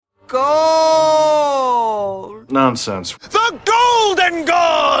gold. Nonsense. The Golden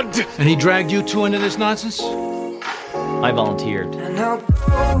God! And he dragged you two into this nonsense? I volunteered. And her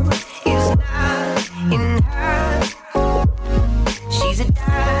gold is not in her. She's a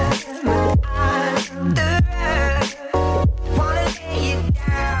diamond under her. Wanna lay it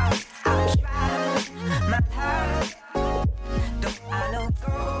down. I'll try my heart. Don't I know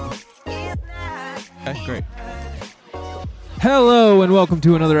gold is not. That's great. Hello and welcome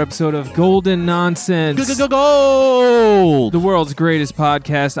to another episode of Golden Nonsense, Gold! the world's greatest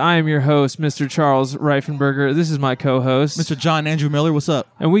podcast. I am your host, Mr. Charles Reifenberger. This is my co-host, Mr. John Andrew Miller, what's up?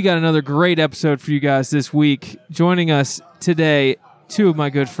 and we got another great episode for you guys this week. Joining us today, two of my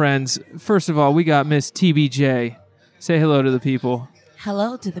good friends. First of all, we got Miss TBJ. Say hello to the people.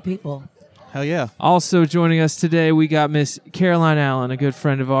 Hello to the people. Hell yeah. Also joining us today, we got Miss Caroline Allen, a good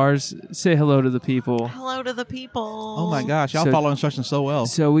friend of ours. Say hello to the people. Hello to the people. Oh my gosh, y'all So- follow instructions so well.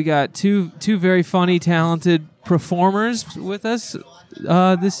 So we got two very funny, talented performers with us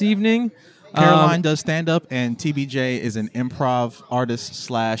this evening. Caroline does stand-up, and TBJ is an improv artist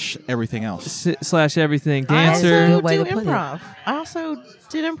slash everything else. Slash everything, I dancer. also Good way do to put it. improv. I also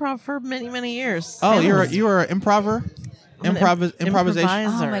did improv for many, many years. Oh, Still. you're an improver? I'm an Improvisation? improviser.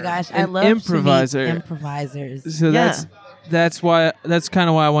 Oh my gosh, I An love improviser. to meet improvisers. So Yeah. that's kind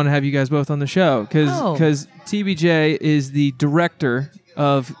of why I want to have you guys both on the show because TBJ is the director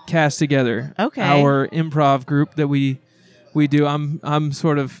of Cast Together, Okay. our improv group that we do. I'm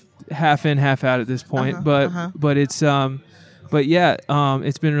sort of half in, half out at this point, but it's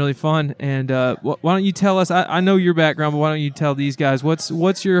it's been really fun. And why don't you tell us? I know your background, but why don't you tell these guys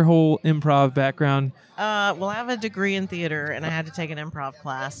what's your whole improv background? Well, I have a degree in theater, and I had to take an improv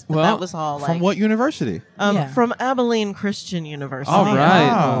class. But Well, that was all like From what university? Yeah. from Abilene Christian University. All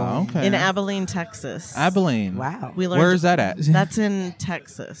right. Oh, okay. In Abilene, Texas. Abilene. Wow. We learned. Where is that at? That's in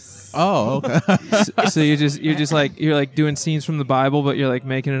Texas. Oh, okay. So you're like doing scenes from the Bible, but you're like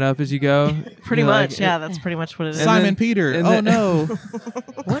making it up as you go. Pretty You're much, like- yeah. That's pretty much what it is. Simon then- Peter. and Oh, then- no.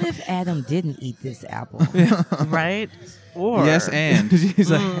 What if Adam didn't eat this apple? Right? Or Yes, and. He's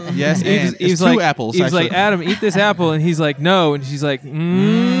like, Yes, and. he's It's like, two apples, He's actually. like, Adam, eat this apple, and he's like, no, and she's like, You're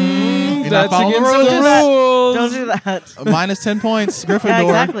not that's following against the the rules. rules. don't do that. Minus 10 points. Gryffindor. Yeah,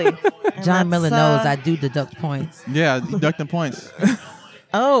 exactly. And John Miller that's, knows I do deduct points. Yeah, deducting points.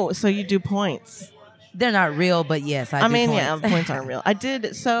 Oh, so you do points. They're not real, but yes, I I do mean, points. yeah, the points aren't real. I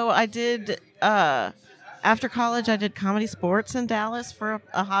did after college I did comedy sports in Dallas for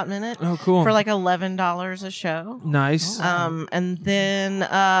a hot minute. Oh, cool. For like $11 a show. Nice. And then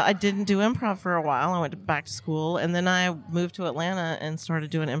I didn't do improv for a while. I went back to school, and then I moved to Atlanta and started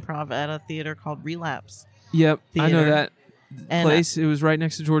doing improv at a theater called Relapse. Yep, I know theater. that And place. It was right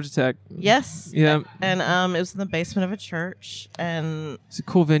next to Georgia Tech. yes. Yeah. And it was in the basement of a church, and It's a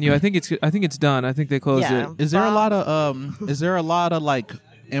cool venue. I think it's done. I think they closed Yeah. it. Is there a lot of like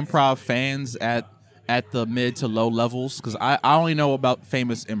improv fans at the mid to low levels? Because I only know about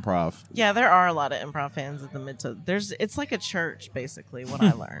famous improv. yeah, there are a lot of improv fans at the mid to. It's like a church, basically. What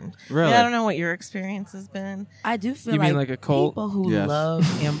I learned. Really? Yeah, I don't know what your experience has been. I do feel You mean like a cult? people who Yes. love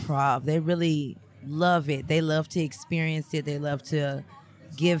improv, they really love it. They love to experience it. They love to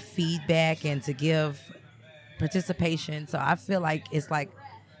give feedback and to give participation. So I feel like it's like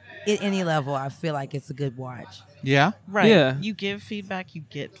at any level, I feel like it's a good watch. Yeah. Right. Yeah. You give feedback, you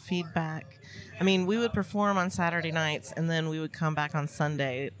get feedback. I mean, we would perform on Saturday nights, and then we would come back on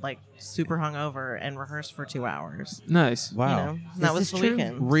Sunday, like super hungover, and rehearse for 2 hours. Nice. Wow. You know, and that was is the true.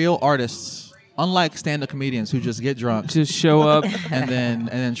 weekend. Real artists, unlike stand-up comedians who just get drunk Just show up. and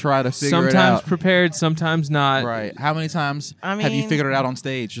then try to figure it Sometimes out. prepared, sometimes not. Right. How many times I have you mean- figured it out on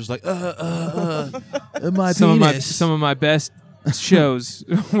stage? Just like, my Some penis. of my best shows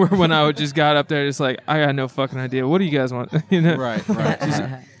were when I would just got up there, just like, I got no fucking idea. What do you guys want? You know? Right.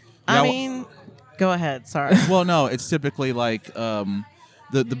 Yeah, I mean, go ahead. Sorry. well, no, it's typically like the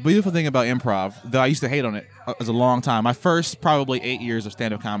beautiful thing about improv, though I used to hate on it as a long time. My first probably 8 years of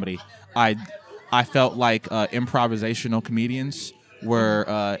stand-up comedy, I felt like improvisational comedians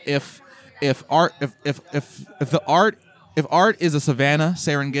were if art is a Savannah,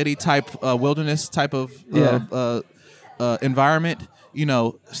 Serengeti type wilderness type of environment, you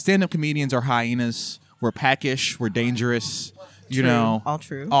know, stand-up comedians are hyenas. We're packish. We're dangerous. You True. know, All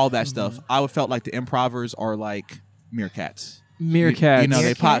true. all that stuff. I would felt like the improvers are like meerkats. Meerkats. You know,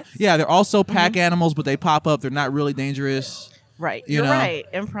 they pop. Meerkats? Yeah, they're also pack animals, but they pop up. They're not really dangerous. Right. You You're know? right.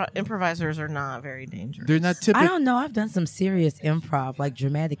 Improvisers are not very dangerous. They're not I typical. don't know. I've done some serious improv, like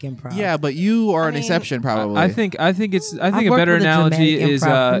dramatic improv. Yeah, but you are an mean, exception, probably. I think a worked better with a analogy dramatic is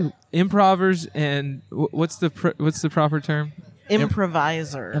improv group. improvers and what's the proper term?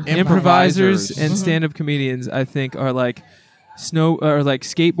 Improviser. Improvisers and stand-up comedians, I think, are like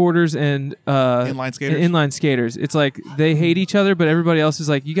skateboarders and inline skaters. It's like they hate each other, but everybody else is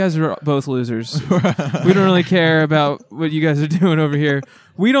like, you guys are both losers. We don't really care about what you guys are doing over here.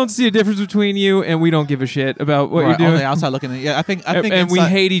 We don't see a difference between you, and we don't give a shit about what you're doing. On the outside looking in. Yeah, I think and inside, we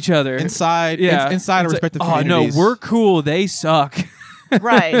hate each other inside. Yeah, inside of respective communities. Oh no, we're cool. They suck.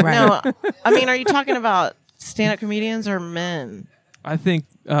 Right. No, I mean, are you talking about stand-up comedians or men? I think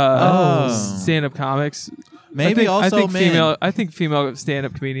stand-up comics. Maybe I think men. I think female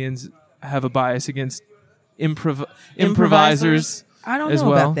stand-up comedians have a bias against improvisers. I don't as know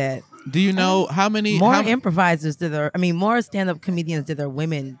well. about that. Do you know how many More improvisers more stand-up comedians that are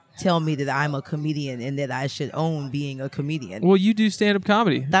women tell me that I'm a comedian and that I should own being a comedian. Well, you do stand-up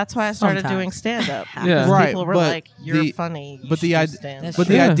comedy. That's why I started Sometimes. doing stand-up. Yeah. Right, People were but like, "You're the- funny." You but should the do idea, stand-up." but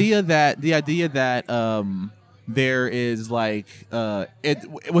true. the idea that there is like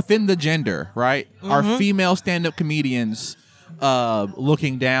within the gender, right? Are female stand-up comedians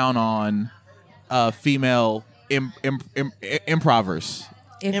looking down on female improvers?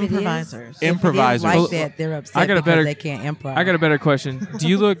 If Improvisers. It is, Improvisers. like that, they're upset I got a because better- they can't improv. I got a better question. Do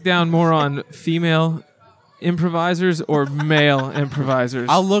you look down more on female improvisers or male improvisers?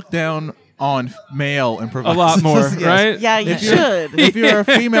 I'll look down on male a improvisers lot more, Yes. right? Yeah, you should. If you're a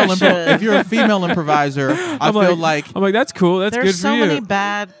female, You should. if you're a female improviser, I feel like I'm like, that's cool. That's There's good so for you. many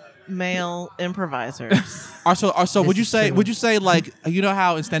bad male improvisers. Also, would you is say true. would you say like you know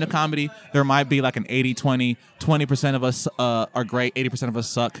how in stand-up comedy there might be like an 80-20, 20% of us are great, 80% of us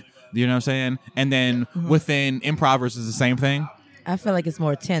suck. You know what I'm saying? And then within improvers is the same thing. I feel like it's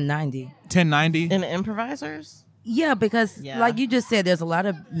more 10-90. 10-90. In improvisers? Yeah, because Yeah. like you just said, there's a lot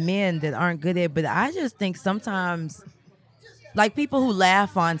of men that aren't good at it, but I just think sometimes, like people who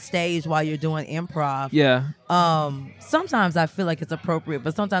laugh on stage while you're doing improv, Yeah. sometimes I feel like it's appropriate,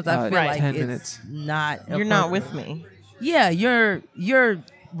 but sometimes I feel Right. like 10 it's minutes. not. You're not appropriate. with me. Yeah, you're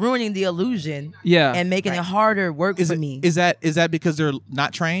ruining the illusion. Yeah. and making it harder work for me. Is that because they're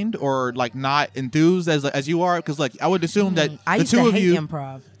not trained or like not enthused as you are? Because like I would assume that I the used two to of hate you,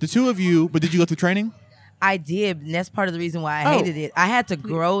 improv. the two of you, but did you go through training? I did, and that's part of the reason why I hated it. I had to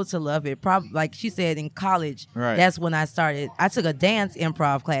grow to love it. Probably, like she said, in college, Right. that's when I started. I took a dance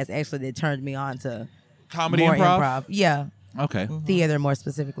improv class, actually, that turned me on to Comedy more improv? Yeah, Okay, theater more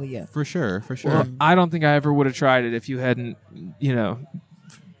specifically, yeah. for sure. Well, I don't think I ever would have tried it if you hadn't,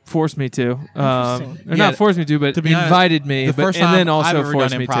 forced me to. Or Interesting. Yeah, not forced me to, but to be honest, invited me. The but, first and time then also I've ever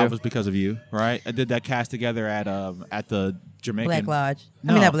forced done me improv to. was because of you, right? I did that cast together at the Jamaican Black Lodge.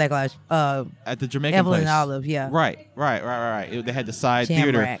 No. I mean, not Black Lodge. at the Jamaican Evelyn place. and Olive, yeah. Right. They had the side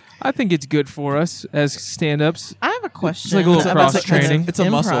theater. Shamrock. I think it's good for us as stand-ups. I have a question. like a little about the cross-training. kind of It's a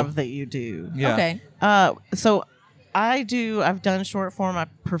improv muscle. that you do. Yeah. Okay. So I've done short form. I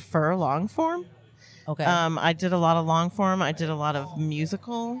prefer long form. Okay. I did a lot of long form. I did a lot of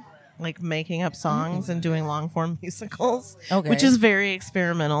musical, like making up songs and doing long form musicals, Okay. which is very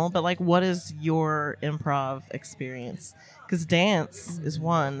experimental. But like, what is your improv experience? Because dance is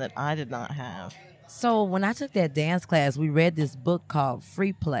one that I did not have. So when I took that dance class, we read this book called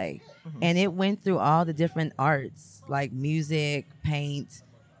Free Play, and it went through all the different arts like music, paint,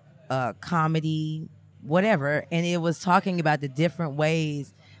 comedy, whatever, and it was talking about the different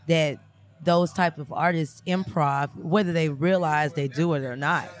ways that those type of artists improv, whether they realize they do it or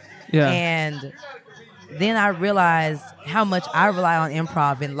not. Yeah. And then I realized how much I rely on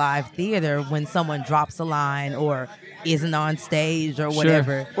improv in live theater when someone drops a line or isn't on stage or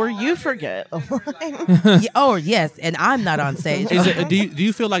whatever. Or you forget a line. Yeah, oh yes, and I'm not on stage. Do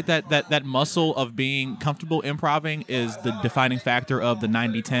you feel like that muscle of being comfortable improving is the defining factor of the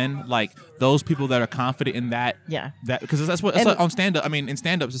 90-10? Like those people that are confident in that. Yeah. That because that's what it's And- like on stand up. I mean, in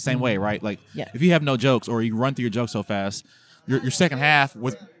stand up it's the same way, right? Like Yeah. if you have no jokes or you run through your jokes so fast, your second half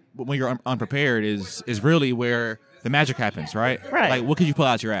when you're unprepared is really where the magic happens, right? Right. Like what could you pull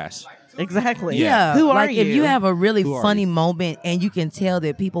out your ass? Exactly. Yeah. Who are like you? if you have a really Who are funny you? moment and you can tell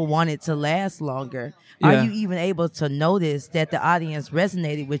that people want it to last longer, Yeah. are you even able to notice that the audience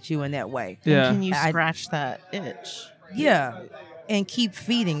resonated with you in that way? Yeah. Can you I- scratch that itch? Yeah. And keep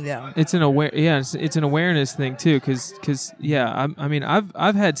feeding them. It's an it's an awareness thing too, because I mean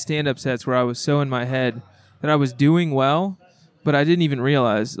I've had stand-up sets where I was so in my head that I was doing well, but I didn't even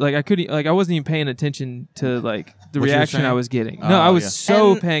realize I wasn't even paying attention to like the What you were reaction I saying? was getting. Oh, No, I was yeah.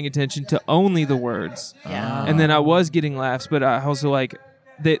 so And- paying attention to only the words, Yeah. and then I was getting laughs, but I also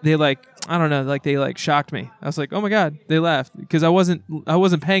they like, I don't know, like they like shocked me. I was like, oh my god, they laughed because I wasn't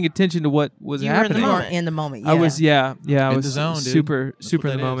paying attention to what was You were in the happening. moment. In the moment, I was I In was the zone, dude. super That's super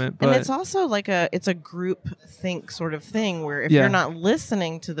what in the that is. moment. And But it's also like it's a group think sort of thing where if Yeah. you're not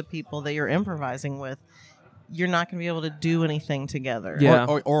listening to the people that you're improvising with, you're not going to be able to do anything together. Yeah.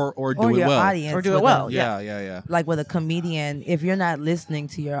 Or do or it your well. audience, Or do it with well. a- Yeah. like with a comedian, if you're not listening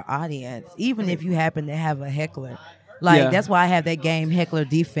to your audience, even if you happen to have a heckler, like Yeah. that's why I have that game heckler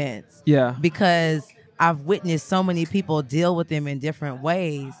defense. yeah, Because I've witnessed so many people deal with them in different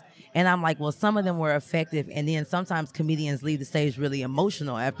ways. And I'm like, well, some of them were effective. And then sometimes comedians leave the stage really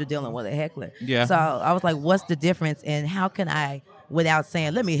emotional after dealing with a heckler. Yeah. So I was like, what's the difference? And how can I, without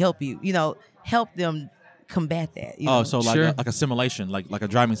saying, let me help you, help them combat that? So like Sure. like a simulation, like a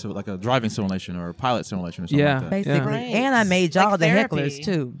driving simulation or a pilot simulation or something Yeah. like that. basically. Right. And I made y'all Like the therapy. hecklers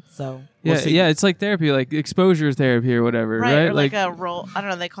too. So yeah, see- yeah. It's like therapy, like exposure therapy or whatever, right? Or like a role. I don't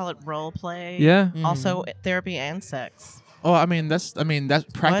know. They call it role play. Yeah. Also, therapy and sex. Oh, I mean that's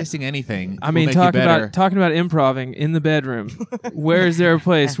practicing anything. I will mean, make you better talking about improving in the bedroom. Where is there a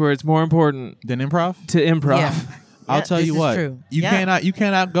place where it's more important than improv. to improv? Yeah. I'll Yeah, tell this you is what. true. You Yeah.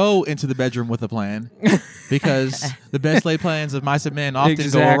 cannot go into the bedroom with a plan because the best laid plans of mice and men often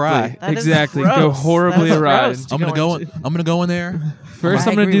go awry. That is Exactly. gross. Go horribly That's awry. gross to I'm gonna go. into. I'm gonna go in there. First,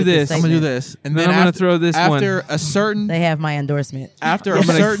 I I'm gonna agree do with this this. I'm gonna do Segment. this, and Then then I'm gonna after, throw this one. after a certain they have my endorsement. after a I'm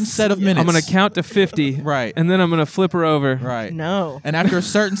gonna- certain set of minutes. I'm gonna count to 50. Right. And then I'm gonna flip her over. Right. No. And after a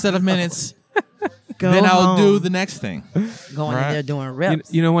certain set of minutes, Go then I'll do home. the next thing. Going Right. in there doing You,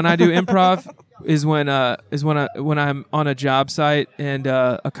 reps. you know, when I do improv is when I'm on a job site and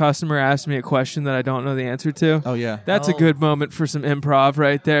a customer asks me a question that I don't know the answer to. Oh yeah. That's a Oh. good moment for some improv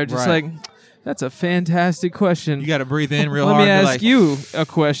right there. Just Right. like, that's a fantastic question. You got to breathe in real Let hard. me and be ask like, you a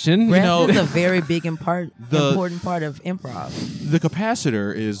question. Breath know- is a very big The- important part of improv. The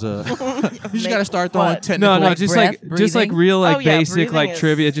capacitor is. You just Make got to start throwing what? technical. No, Like just breath, just like breathing? real like Oh, yeah, basic breathing like is-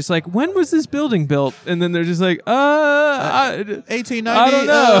 trivia. Just like, when was this building built? And then they're just like, 1890. I don't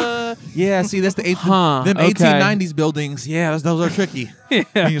know. Yeah, see, that's the Huh, them okay. 1890s buildings. Yeah, those are tricky. Yeah.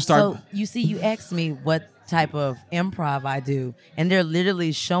 And you start. So you see, you asked me what type of improv I do, and they're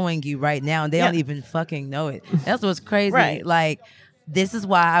literally showing you right now, and they don't Yeah. even fucking know it. That's what's crazy. Right. Like, this is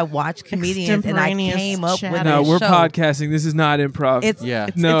why I watch comedians, and I Extemporaneous came up with chatter. No, this we're show. podcasting. This is not improv. It's Yeah.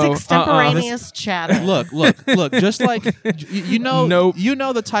 No, It's extemporaneous chatter. Look. Just like you know, Nope. you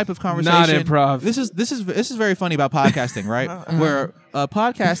know the type of conversation. Not improv. This is very funny about podcasting, right? Where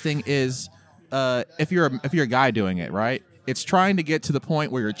podcasting is, if you're a guy doing it, right? It's trying to get to the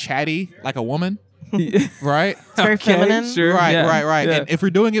point where you're chatty like a woman, right? It's very feminine. Sure. Right, yeah, right. yeah. And if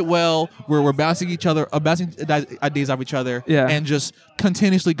we're doing it well, we're bouncing ideas off each other, Yeah. and just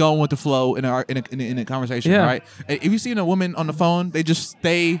continuously going with the flow in a conversation, Yeah. right? If you see a woman on the phone, they just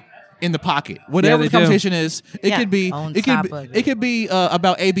stay in the pocket. Whatever they the do. conversation is, it Yeah. could be On it top could of be, it could be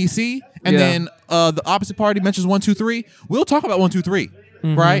about ABC, and Yeah. then the opposite party mentions 1, 2, 3. We'll talk about 1, 2, 3,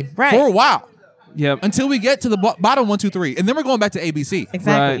 right? Right. For a while. Yep. Until we get to the bottom 1, 2, 3, and then we're going back to ABC.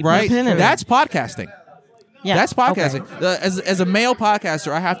 Exactly. Right, Put a pin in it. that's podcasting. Yeah. That's podcasting. As a male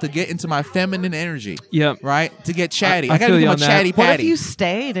podcaster, I have to get into my feminine energy. Yep. Right? To get chatty. I I gotta feel do you my on that. chatty What patty. if you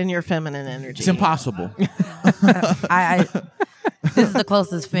stayed in your feminine energy? It's impossible. I this is the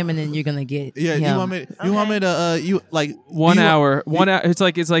closest feminine you're gonna get. Yeah, him. you want me to you like 1 you- hour. 1 hour. It's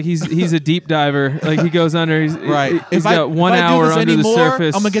like he's a deep diver. Like he goes under. He's, Right. He's got 1 if I do hour this under anymore, the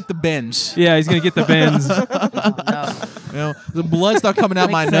surface. I'm gonna get the bends. Yeah, he's gonna get the bends. No. You know, the blood start coming out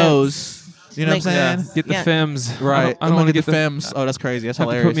my Makes nose. You know Makes what I'm saying? sense. Get the Yeah. femmes. Right. I I'm don't want gonna to get get the femmes. Oh, that's crazy. That's Have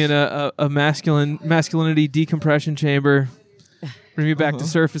to hilarious. put me in a masculinity decompression chamber. Bring me back to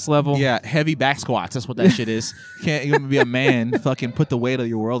surface level. Yeah, heavy back squats. That's what that shit is. You're gonna be a man. Fucking put the weight of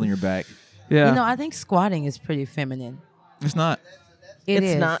your world on your back. Yeah. You know, I think squatting is pretty feminine. It's not. It's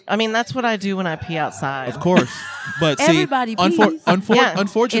It's not. I mean, that's what I do when I pee outside. Of course. But see, Everybody pees. Yeah. It's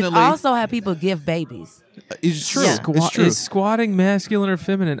unfortunately, It's also how people give babies. it's true. Yeah. It's true. Is squatting masculine or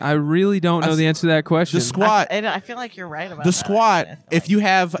feminine? I really don't know the answer to that question. The squat. I feel like you're right about The that. squat. If you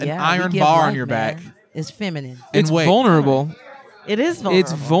have an Yeah, we iron give bar life, on your man. back, It's feminine. and It's wait, vulnerable. It is vulnerable.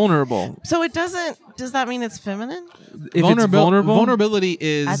 It's vulnerable. So it doesn't. Does that mean it's feminine? If it's vulnerable, vulnerability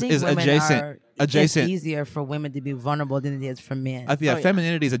I is think women adjacent. are. Adjacent. It's easier for women to be vulnerable than it is for men. Yeah, Oh, yeah.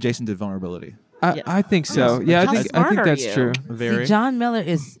 femininity is adjacent to vulnerability. I think so. Yeah, How I think smart are that's you? true. Very, See, John Miller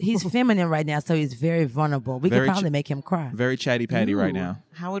he's feminine right now, so he's very vulnerable. We Very could probably make him cry. very chatty patty right Ooh. now.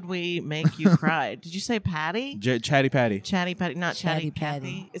 How would we make you cry? Did you say Patty? Chatty patty. Chatty Patty, not Chatty Patty.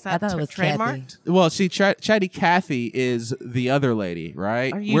 Cathy. Is I that thought it was trademarked? Well, see, Chatty Cathy is the other lady,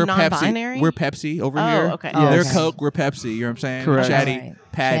 right? Are you we're non-binary? Pepsi. We're Pepsi over Oh, here. okay. Oh, They're okay. Coke. We're Pepsi. You know what I'm saying? Correct. Chatty. Right.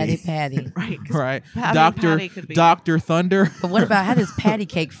 Patty. Patty. Right. 'cause Right. Patty Doctor Patty could be- Doctor Thunder. But what about how does Patty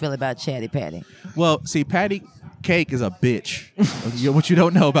Cake feel about Chatty Patty? Well, see, Patty Cake is a bitch. What you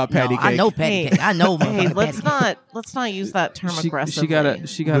don't know about Patty No, Cake? I know Patty Cake. I know Hey, motherfucking let's not use that term She aggressively. got The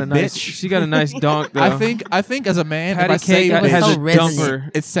a nice bitch. she got a nice donk though. I think as a man, Patty if I say Cake was has so a resonant.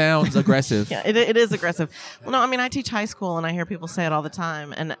 dumper. it sounds aggressive. Yeah, it is aggressive. Well, no, I mean, I teach high school, and I hear people say it all the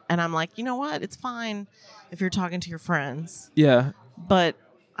time, and I'm like, you know what? It's fine if you're talking to your friends, Yeah, but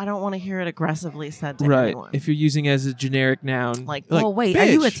I don't want to hear it aggressively said to right. anyone. If you're using it as a generic noun, like, Like, Well, wait, are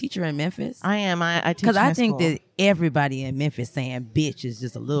you a bitch. teacher in Memphis? I am. I teach Because I high think school. that everybody in Memphis saying bitch is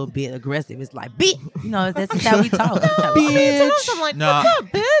just a little bit aggressive. It's like, bitch. You know, that's just how we talk. That's how we- Sometimes I'm like, Nah. what's up,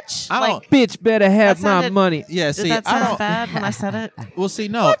 bitch? I don't- Like, bitch better have That my sounded- money. Yeah, did see, that I sound don't. bad when I said it? Well, see,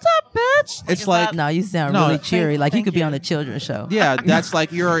 no. What's up, bitch? It's is like- that- No, you sound No, really cheery. Like you thank could be you. on a children's show. Yeah, that's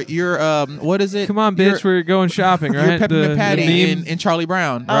like your what is it? Come on, Your- bitch, we're going shopping, You're right? Peppermint Patty meme. in Charlie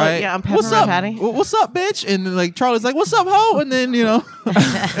Brown, Oh, right? yeah, I'm What's Peppermint up, Patty. What's up, bitch? And then, like Charlie's like, "What's up, ho?" And then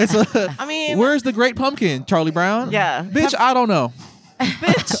it's a. I mean, Where's the Great Pumpkin, Charlie Brown? Yeah. bitch, I don't know.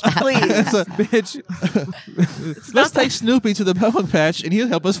 bitch, please. bitch. Let's take Snoopy to the pumpkin patch, and he'll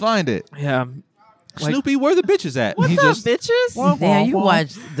help us find it. Yeah. Like- Snoopy, where the bitches at? What's And up, he bitches? Damn, you wah.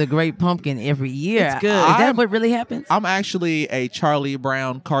 watch The Great Pumpkin every year. It's good. Is that I'm- what really happens? I'm actually a Charlie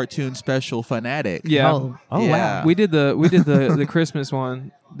Brown cartoon special fanatic. Yeah. Oh Yeah. wow. We did the Christmas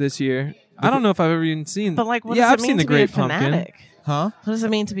one this year. I don't know if I've ever even seen. But like, what yeah, does I've it mean seen the to be a Great Pumpkin. fanatic? Huh? What does it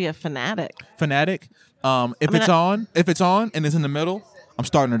mean to be a fanatic? Fanatic. If mean, it's on and it's in the middle, I'm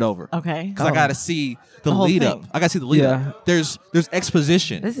starting it over. Okay. Because I gotta see the whole lead thing. up. I gotta see the lead Yeah. up. There's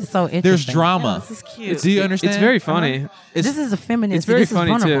exposition. This is so interesting. There's drama. This is cute. Do you understand? It's very funny. It's This is a feminist. It's very this is funny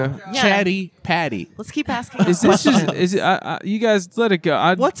vulnerable. too. Yeah. Chatty Patty. Let's keep asking. Is this questions. just? Is it? You guys let it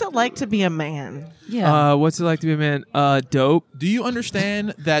go. What's it like to be a man? Yeah. What's it like to be a man? Dope. Do you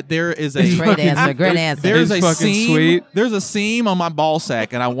understand that there is a Great answer. Great answer. there's It's a fucking seam? sweet. There's a seam on my ball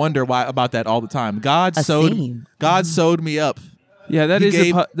sack, and I wonder why about that all the time. God A sewed seam? God sewed me up. Yeah, that He is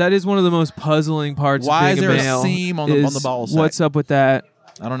gave- that is one of the most puzzling parts. Why of is being there a male seam on the is ball sack? What's up with that?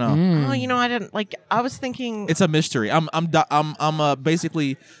 I don't know. Oh, you know, I didn't like. I was thinking. It's a mystery. I'm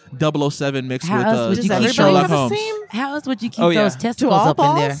basically 007 mixed How with else would does you keep everybody Sherlock have a Holmes. seam? How else would you keep Oh, yeah. those Do testicles all up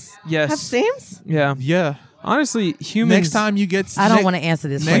in there? balls Yes. have seams? Yeah. Yeah. Honestly, humans. Next time you get I don't want to answer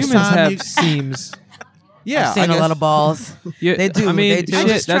this Next question. humans time have you- seams. Yeah, I've seen I a guess- lot of balls. Yeah, They do, I mean, they do. shit, I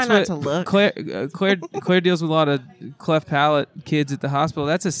just try that's not what to look. Claire deals with a lot of cleft palate kids at the hospital.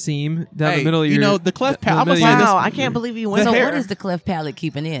 That's a seam down Hey, the middle of you your. know, the cleft down palate- the I'm middle gonna of say your- Wow, I can't believe you went So there. what is the cleft palate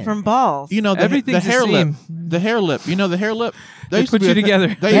keeping in? from balls? You know the Everything's a hair lip. seam. The hair lip. You know the hair lip. They used to put be you a thi- together.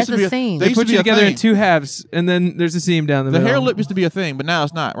 They That's used to a be seam. They They used to put be you a together thing. in two halves, and then there's a seam down the The middle. hair lip used to be a thing, but now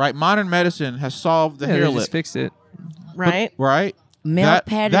it's not. Right? Modern medicine has solved the Yeah, hair they lip. just fixed it. right? Right? Male that,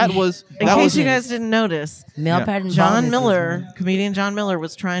 pattern. That was. In that case was you guys didn't notice, Male Yeah. pattern. John baldness is Miller, one. comedian John Miller,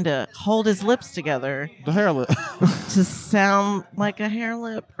 was trying to hold his lips together the hair lip. to sound like a hair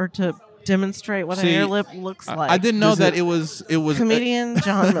lip or to demonstrate what a See, hair lip looks like. I didn't know Does that it- it was. Comedian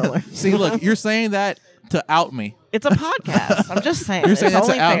John Miller. See, look, you're saying that to out me. It's a podcast. I'm just saying. You're It's saying that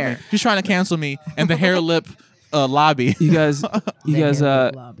only to out fair. me. You're trying to cancel me and the hair lip lobby. You guys, you The guys, hair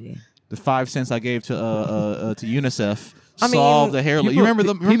lip lobby. The 5 cents I gave to UNICEF I mean, solved the hair lip. You remember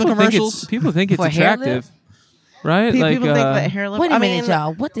the people commercials? People think it's For hair lip? attractive, right? People like, think that hair lip. Wait a I minute, mean,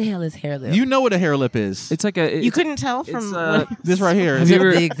 y'all. What the hell is hair lip? You know what a hair lip is. it's like a. you couldn't tell from it's, what- This right here. Have you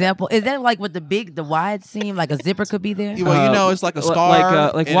ever- the example is that like with the wide seam, like a zipper could be there. Well, you know, it's like a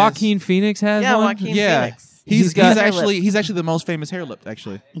scar. like and Joaquin Phoenix has yeah, one. Joaquin Yeah. Phoenix. He's got- actually the most famous hair lip.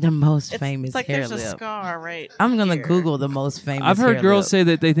 Actually, The most It's, famous it's like hair there's a lip. scar right. I'm gonna here. Google the most famous. I've heard hair girls lip. say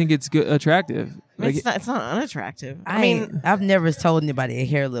that they think it's good, attractive. I mean, Like, it's not unattractive. I mean, I've never told anybody a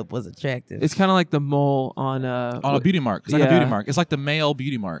hair lip was attractive. it's kind of like the mole on on a beauty mark. It's like a Yeah. beauty mark. It's like the male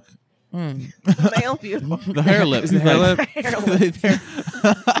beauty mark. male beautiful. The hair lip. Is the hair Like- lip?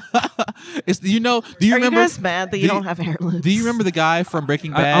 it's Do you Are remember? you guys mad that you do don't have hair lips? Do you remember the guy from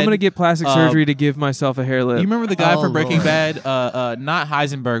Breaking Bad? I'm gonna get plastic Uh, surgery to give myself a hair lip. You remember the guy Oh, from Breaking Lord. Bad? Not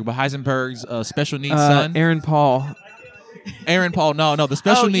Heisenberg, but Heisenberg's special needs son. Aaron Paul. Aaron Paul. No, the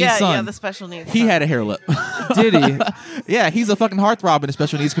special oh, needs yeah, son. yeah, the special needs. He son. had a hair lip. Did he? Yeah, he's a fucking heartthrob in the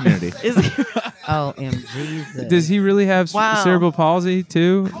special needs community. Is Oh, Jesus. Does he really have Wow. cerebral palsy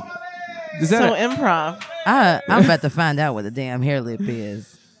too? Is that so improv. I'm about to find out what a damn hair lip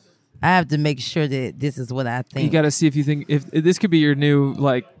is. I have to make sure that this is what I think. you got to see if you think if this could be your new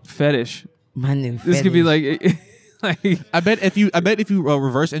like fetish. my new. This could be fetish. like I bet if you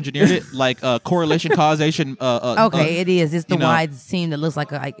reverse engineered it, like correlation causation. Okay, it is. It's the you know. wide seam that looks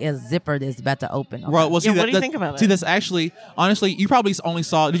like a zipper that's about to open. Okay. Well, see, Yeah, what do you think about See, it? that's actually, honestly, you probably only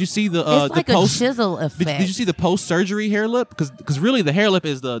saw. Did you see the It's like the post? a chisel effect. Did you see the post surgery hair lip? Because really the hair lip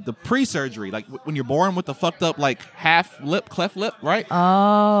is the pre surgery, like when you're born with the fucked up like half lip, cleft lip, right?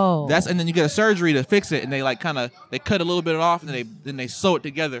 Oh, And then you get a surgery to fix it, and they like they cut a little bit off, and then they sew it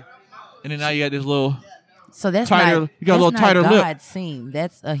together, and then now you got this little. so that's tighter- not. you got a little that's tighter not lip. God's seam.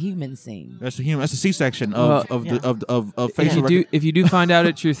 That's a human seam. That's a human. That's a C-section Well, of if facial. you do find out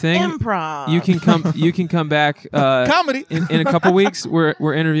it's your thing, Improv. you can come back. Comedy. In a couple weeks.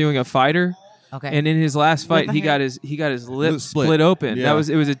 We're interviewing a fighter. Okay. And in his last fight, the he hair? got his lip Split. split open. Yeah.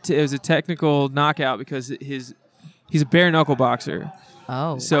 It was a technical knockout because he's a bare knuckle boxer.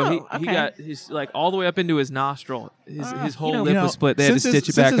 Oh, So he okay. got his like all the way up into his nostril. His whole know- lip was split. They had to stitch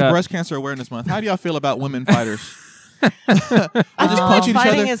it back Since it's up. Breast Cancer Awareness Month, how do y'all feel about women fighters? I just feel like punching each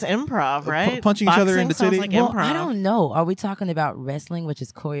fighting other? is improv, right? punching each other in Boxing the sounds titty? Like well, improv. I don't know. Are we talking about wrestling, which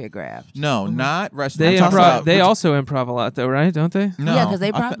is choreographed? No, not wrestling. They I'm talking about- they also improv a lot though, right? Don't they? No, Yeah, because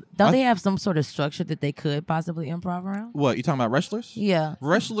they I thi- don't I- they have some sort of structure that they could possibly improv around? What you talking about? Wrestlers? Yeah.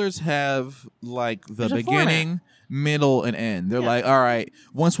 Wrestlers have like the There's a beginning, middle, and end. They're like, all right,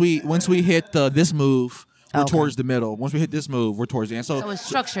 once we hit this move, we're Okay. towards the middle. Once we hit this move, we're towards the end. So it's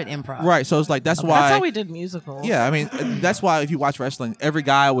structured improv. right. So it's like that's why. That's how we did musicals. Yeah, I mean that's why if you watch wrestling, every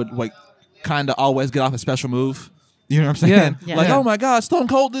guy would like kind of always get off a special move. You know what I'm saying? Yeah. Yeah. Like, Yeah. oh my God, Stone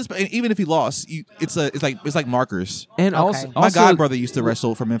Cold this, and even if he lost, it's like markers. And Okay. also, My god brother used to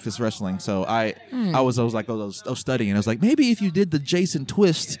wrestle for Memphis Wrestling, so I Hmm. was studying. I was like, maybe if you did the Jason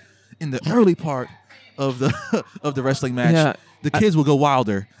twist in the early part of the of the wrestling match, Yeah. the kids will go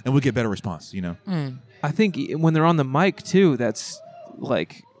wilder and we'll get better response. You know? I think when they're on the mic too, that's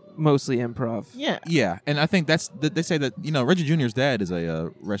like mostly improv. Yeah. Yeah, and I think they say that Reggie Jr.'s dad is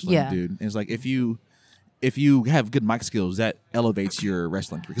a wrestling Yeah. dude. And it's like if you have good mic skills, that elevates your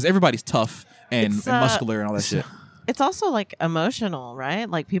wrestling career because everybody's tough and It's, muscular and all that shit. It's also like emotional, right?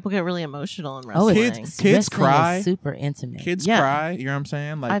 Like people get really emotional in Oh, wrestling. it's Kids wrestling cry. is super intimate. Kids Yeah. cry. You know what I'm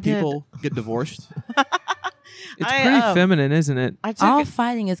saying? Like I did. people get divorced. It's I, pretty um, feminine, isn't it? I took All it-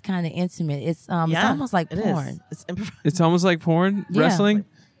 fighting is kind of intimate. It's it's yeah, almost like it is. porn. It's improv. It's almost like porn. Yeah. Wrestling.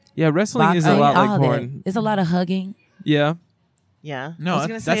 Yeah, wrestling is a Boxing, lot all like that. porn. It's a lot of hugging. Yeah. Yeah. No, I was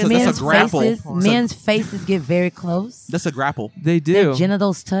gonna that's say a- it's that's a Men's grapple. faces, Porn. men's faces get very close. That's a grapple. They Their do.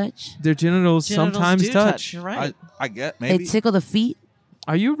 genitals touch. Their genitals, Genitals sometimes do touch. You're right. I get maybe. They tickle the feet.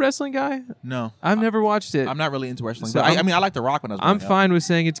 Are you a wrestling guy? No, I've never watched it. I'm not really into wrestling. So But I I'm- mean, I like The Rock when I was. I'm growing up. fine with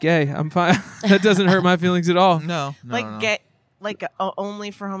saying it's gay. I'm fine. That doesn't hurt my feelings at all. No, like no. gay, like only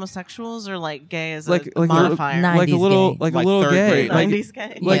for homosexuals, or like gay as Like a a little- modifier. Nice. Like a 90s little, gay. like a Like little third gay. grade. Like, 90s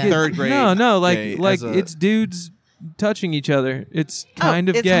gay. like Yeah. third grade. No, like gay like as a- it's dudes touching each other. It's kind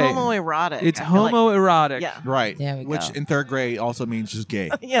of it's gay. homoerotic. It's I feel like. homoerotic. Yeah. right. There we Which go. in third grade also means just gay.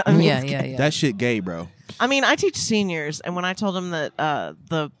 Yeah. I mean, Yeah, it's- yeah. That shit gay, bro. I mean, I teach seniors, and when I told them that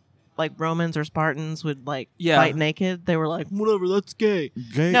the like Romans or Spartans would like Yeah. fight naked, they were like, "Whatever, that's gay."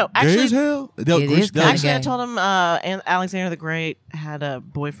 Gay. No, gay actually- as hell. They'll- It is they'll- kinda Actually, I gay. told them Alexander the Great had a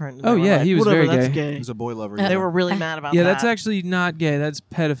boyfriend. and Oh, they were yeah, like, he was "Whatever, very that's gay." He's a boy lover. They were really mad about Yeah, that. that's actually not gay. That's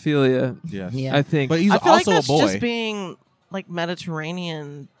pedophilia. Yes. Yeah. I think. But he's I feel like also that's a boy. just being like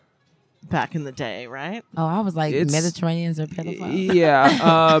Mediterranean back in the day, right? Oh, I was like, It's- Mediterraneans are pedophiles.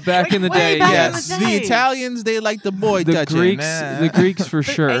 Yeah, back in the Way day, back in yes. the The day. Italians, they like the boy The touching. Greeks, man. the Greeks for But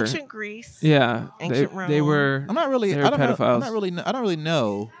sure. Ancient Greece. Yeah, Ancient they Rome. were. I'm not really. They're I don't know. pedophiles. I'm not really. I don't really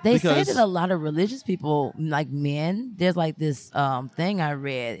know. They say because that a lot of religious people, like men, there's like this thing I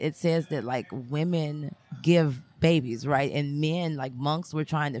read. It says that like women give babies, right? And men, like monks, were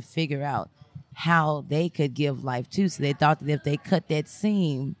trying to figure out how they could give life too. So they thought that if they cut that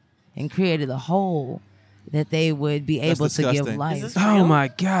seam and created a hole, that they would be That's able to give disgusting. life. Is this Oh real? my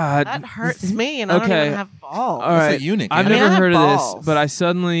god! That hurts me, and I don't Okay. even have balls. All right, a eunuch, I've yeah. I mean, never I have heard of balls. this, but I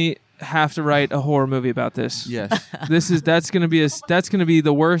suddenly have to write a horror movie about this. Yes. That's gonna be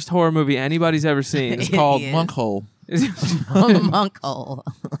the worst horror movie anybody's ever seen. It's It called is. Monk hole. Monk hole.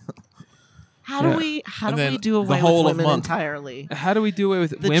 How do Yeah. we And then do the away whole with of women monk. entirely? How do we do away with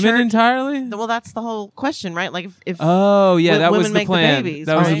The women church- entirely? Well, that's the whole question, right? Like if Oh yeah, Women that was the make the plan. babies,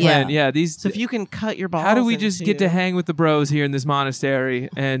 That was the right? plan. Yeah. Yeah, these. so if you can cut your balls, how do we just get to into- hang with the bros here in this monastery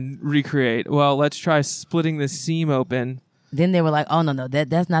and recreate? Well, let's try splitting this seam open. Then they were like, "Oh no,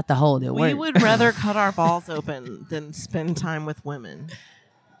 that's not the hole that We works." would rather cut our balls open than spend time with women.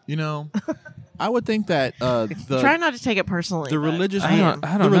 You know, I would think that Try not to take it personally. the but religious I don't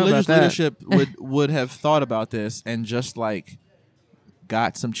the know religious about that. leadership would have thought about this and just like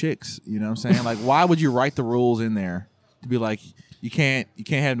got some chicks. You know what I'm saying? Like, why would you write the rules in there to be like, you can't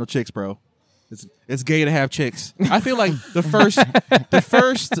have no chicks, bro? It's gay to have chicks. I feel like the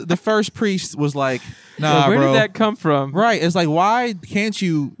first priest was like, nah, Where bro. did that come from? Right. It's like, why can't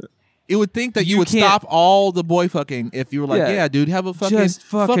you? It would think that you would can't- stop all the boy fucking if you were like, Yeah. dude, have a fucking Just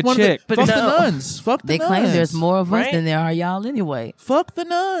fuck a one of chick. the, But fuck no. the nuns. Fuck the They nuns. claim there's more of us Right? than there are y'all anyway. Fuck the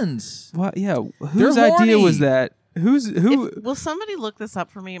nuns. What? Yeah. Whose They're idea horny. was that? Who? Will somebody look this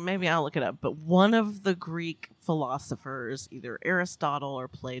up for me? Maybe I'll look it up. But one of the Greek philosophers, either Aristotle or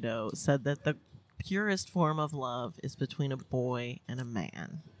Plato, said that the purest form of love is between a boy and a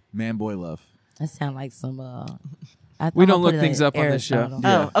man. Man, boy, love. That sound like some. We don't look things up on this show. Aristotle.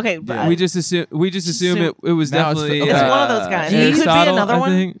 Yeah. Oh, okay. But we just assume it was Now it's- definitely. okay. It's one of those guys. It could be Aristotle, another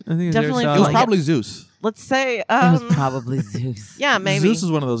one. I think it's Definitely It was like Aristotle. probably Zeus. let's say, It was probably Zeus. yeah, maybe. Zeus is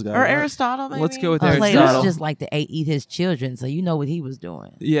one of those guys. or right? Aristotle, maybe. Let's go with Zeus Aristotle. just like to eat his children, so you know what he was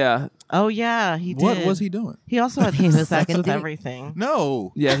doing. Yeah, Oh yeah, he did. What was he doing? He also had He was sex sucking with dick. everything.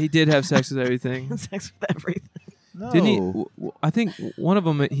 No. yeah, he did have sex with everything. Sex with everything. No. Didn't he? I think one of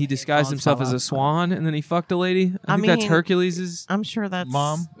them he disguised Falls himself as a off. swan, and then he fucked a lady. I I think that's mean, Hercules'. I'm sure that's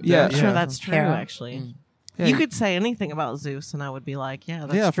Mom? Yeah. I'm sure that's true. Hera. Actually, Mm. Yeah, you could say anything about Zeus, and I would be like, yeah,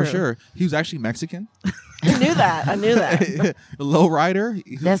 that's Yeah, true. for sure. He was actually Mexican. I knew that. I knew that. Low rider.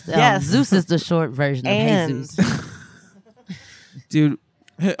 That's Yes. Zeus is the short version of And Jesus. dude.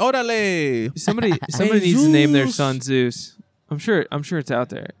 Hey, Orale. Somebody needs to name their son Zeus. I'm sure it's out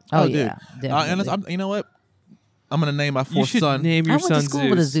there. Oh, dude. yeah, And definitely. you know what? I'm gonna name my You fourth should son. name I your went to son school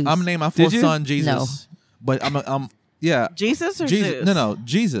with a Zeus. Zeus. I'm gonna name my Did fourth you? son Jesus. No. But yeah. Jesus or Jesus. Zeus? No,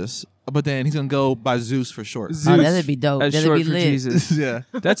 Jesus. But then he's gonna go by Zeus for short. Zeus Oh, that'd be dope. as That'd short be for lit. Jesus. Yeah.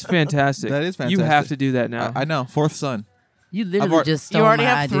 That's fantastic. That is You have fantastic. to do that now. I know. Fourth son. You literally already- just You stole already my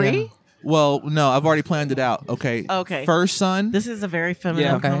have idea. 3. Well, no, I've already planned it out. Okay. Okay. First son. This is a very feminine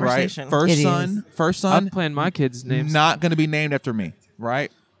Yeah. Okay. right. conversation. First It son. is. First I've son. planned my kids' names. Not gonna be named after me.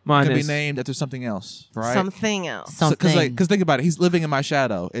 Right. Mine Gonna is. be named after something else. Right. Something else. Something. Because think about it. He's living in my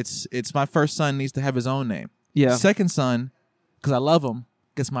shadow. It's my first son needs to have his own name. Yeah. Second son, because I love him,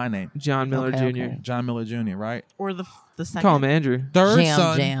 gets my name. John Miller Okay, Jr. okay. John Miller Jr., right? Or the second. Call him Andrew.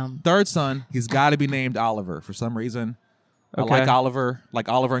 Third son, he's got to be named Oliver for some reason. Okay. I like Oliver and I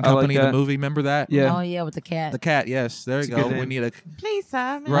like Company, the that. movie. Remember that? Yeah. Oh yeah, with the cat. The cat, yes. There you It's a go. good We name. need a Please,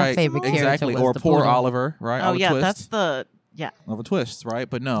 Simon. right, favorite character exactly, was or the poor poodle. Oliver, right? Oh Oliver yeah, Twist. that's the of a twist, right?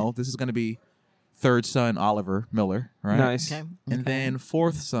 But no, this is going to be third son Oliver Miller, right? Nice. okay And then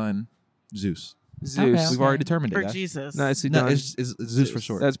fourth son Zeus. Zeus. Okay. We've already determined for it. Guys. Jesus. Nicely No, done. it's Zeus for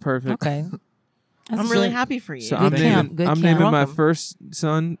short. That's perfect. Okay. That's I'm really good. happy for you. So Good I'm camp, naming, good I'm camp. naming my Welcome. first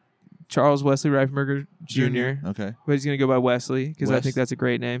son Charles Wesley Reifenberger Jr. Okay. But he's going to go by Wesley because I Wes. think that's a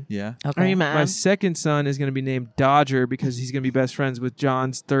great name. Yeah. Okay. Are you mad? My second son is going to be named Dodger because he's going to be best friends with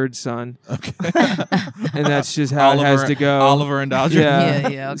John's third son. Okay. And that's just how it has to go. Oliver and Dodger. Yeah. Yeah,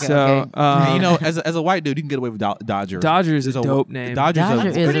 yeah, okay, So, okay. And, you know, as a white dude, you can get away with Dodger. Dodger is a It's dope name. Dodger's Dodger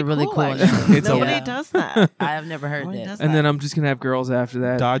a, is Pretty a really cool actually. name. It's a- Nobody Yeah. does that. I have never heard Nobody that. does and then that. I'm just going to have girls after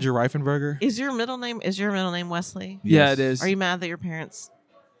that. Dodger Reifenberger. Is your middle name Wesley? Yeah, Yes. it is. Are you mad that your parents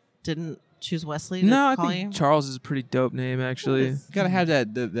didn't choose Wesley to No, I call think you? Charles is a pretty dope name, actually. You gotta have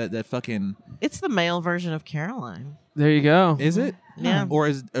that fucking. It's the male version of Caroline. There you go. Is it? Yeah. Or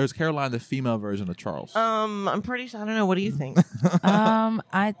is Caroline the female version of Charles? I'm pretty sure. I don't know. What do you think?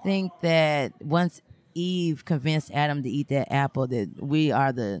 I think that once Eve convinced Adam to eat that apple, that we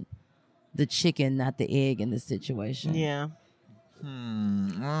are the chicken, not the egg in this situation. yeah.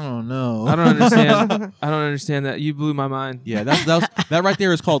 I don't know. I don't understand. I don't understand that. You blew my mind. Yeah, that right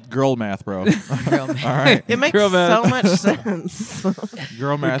there is called girl math, bro. Girl, man. All right, It makes Girl so math. much sense.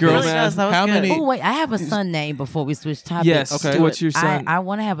 girl math. Girl is- really does. That was How good. many? Oh wait, I have a son name before we switch topics. Yes. Okay. What's your son? I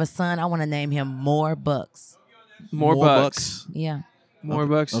want to have a son. I want to name him More Bucks. More bucks. Yeah. More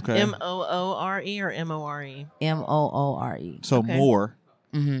bucks. Okay. Moore or More? Moore. So Okay. more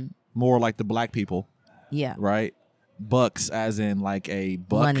Mm-hmm. like the black people, Yeah. right? Bucks, as in like a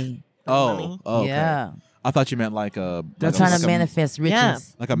buck. Money. Oh, Money. okay. Yeah. I thought you meant like a. That's Trying like to a- manifest riches. Yeah.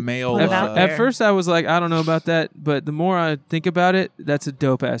 like a male. Put it out At there. first, I was like, I don't know about that, but the more I think about it, that's a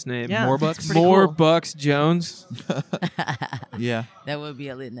dope ass name. Yeah. More it's bucks? pretty More cool. Bucks Jones. Yeah, That would be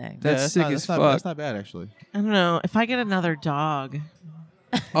a lit name. That's Yeah, sick not, as that's fuck. Not, that's not bad actually. I don't know. If I get another dog,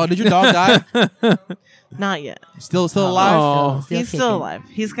 Oh, did your dog die? not yet. Still alive? Oh. He's kicking. still alive.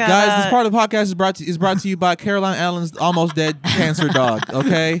 He's got. Guys, this part of the podcast is brought to you by Caroline Allen's almost dead cancer dog.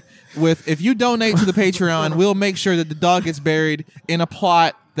 Okay, if you donate to the Patreon, we'll make sure that the dog gets buried in a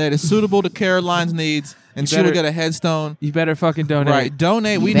plot that is suitable to Caroline's needs and You she would better- get a headstone. You better fucking donate. Right,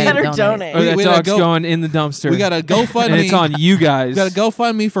 donate. We Better need. donate. Or that we gotta dog's go- going in the dumpster. We got a GoFundMe. and it's on you guys. We got a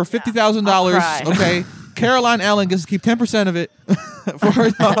GoFundMe for $50,000. I'll cry. Okay, Caroline Allen gets to keep 10% of it for her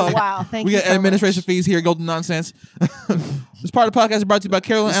dog. Wow, thank we you got so administration much. fees here. Golden Nonsense. This part of the podcast is brought to you by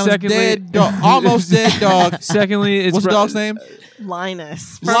Caroline Allen's Secondly- dead dog, almost dead dog. Secondly, it's What's the dog's name?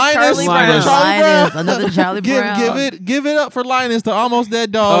 Linus. From Linus. Charlie Linus. Brown. Charlie Linus, Brown. another Charlie Brown. Give it up for Linus, the almost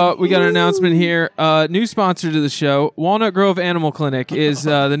dead dog. we got an announcement here. New sponsor to the show, Walnut Grove Animal Clinic is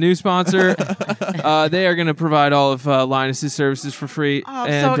the new sponsor. They are going to provide all of Linus's services for free. Oh,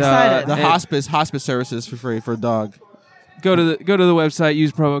 I'm so excited. The and hospice services for free for a dog. go to the website.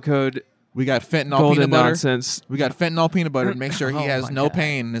 Use promo code We got fentanyl Golden peanut butter. Nonsense. We got fentanyl peanut butter to make sure he Oh has my no God.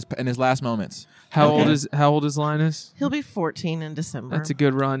 pain in his last moments. How Okay. old is Linus? He'll be 14 in December. That's a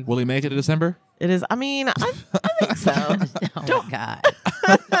good run. Will he make it to December? It is. I mean, I think so. Oh my God.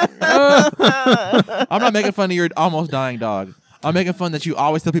 I'm not making fun of your almost dying dog. I'm making fun that you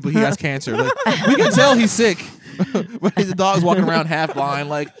always tell people he has cancer. Like, we can tell he's sick. But the dog's walking around half blind,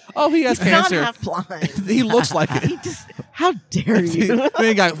 like, oh, he has He's not cancer. half blind. He looks like it. He just. How dare you?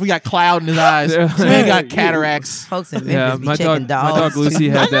 we got cloud in his eyes. Yeah. We got cataracts. Folks in Memphis Yeah, be my checking dog dogs.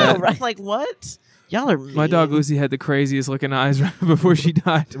 Lucy I had know, that. right? Like what? Y'all are mean. My dog Lucy had the craziest looking eyes right before she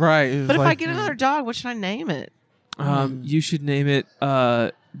died. Right. It was But if I like- get another dog, what should I name it? You should name it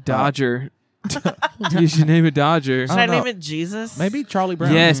Dodger. You should name it Dodger. Should I don't name know. it Jesus? maybe Charlie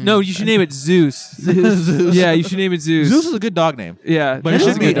Brown. Yes. No, you should name it Zeus. Zeus. Yeah, you should name it Zeus. Zeus is a good dog name. Yeah, But that it is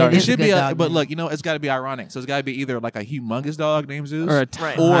should a be. good dog. It It is a should good be. dog But name. look, it's got to be ironic. So it's got to be either like a humongous dog named Zeus, Or a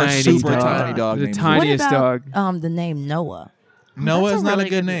Right. or a tiny super dog. tiny dog The named Zeus. tiniest what about, dog. The name Noah? Noah That's is a not really a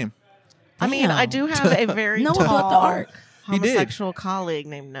good good name. I mean, I do have a very Noah built the tall ark. He did. homosexual colleague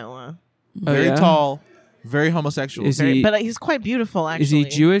named Noah. Very yeah? tall, very homosexual. Is he? But he's quite beautiful, actually. Is he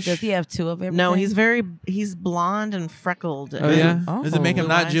Jewish? Does he have two of everything? No, he's blonde and freckled. Oh, yeah? Does it make him Blue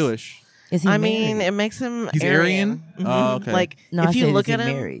not eyes. Jewish? Is he I married? mean, it makes him He's Aryan? Mhm. Oh, okay. Like, no, I if you said, look is at he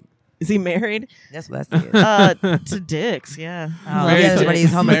him, married? is he married? That's what I said. To dicks, yeah. Oh, Married yes, to- but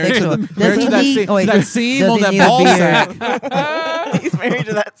he's homosexual. Married Does to he that need? seam- Oh, wait, that seam does on he that need a ball beard? sack. He's married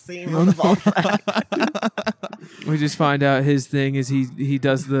to that seam on the ball sack. We just find out his thing is he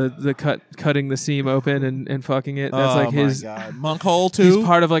does the cutting the seam open and fucking it. That's like his. My God. Monk hole too. He's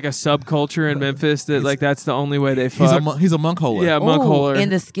part of like a subculture in Memphis that like that's the only way they fuck. He's a monk holer. Yeah, monk Ooh, holer. in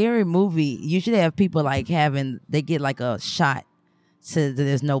the scary movie, you should have people like they get like a shot so that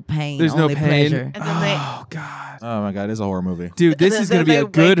there's no pain, There's no only pain. pleasure. And then they. Oh God, Oh my God, it's a horror movie. dude, this and is then gonna be they a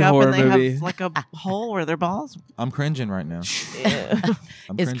good wake up horror and they movie. Have like a hole where their balls. I'm cringing right now.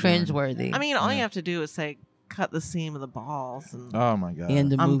 I'm It's cringing right cringeworthy. I mean, all you have to do is say, "Cut the seam of the balls," and now. Oh my God. in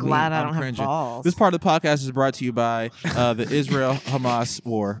the I'm movie. glad I I'm don't have cringing. balls. This part of the podcast is brought to you by the Israel-Hamas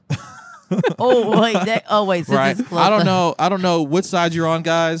war. Wait, since Right? it's close I don't to- know which side you're on,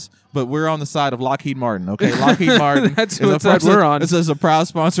 guys, but we're on the side of Lockheed Martin. Okay, Lockheed Martin. That's is what a side we're on. This is a proud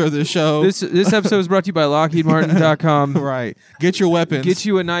sponsor of the show. This episode is brought to you by LockheedMartin.com. Right. Get your weapons. Get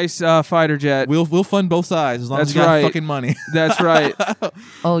you a nice fighter jet. We'll fund both sides as long as That's you got right. fucking money. That's right.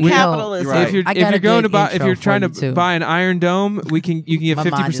 Oh, Capitalism. Right. If you're I got a going to good buy if intro you're for trying you, to too. buy an Iron Dome, you can get My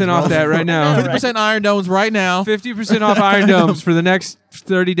mind 50% is off that rolling. right now. 50% Iron Domes right now. 50% off Iron Domes for the next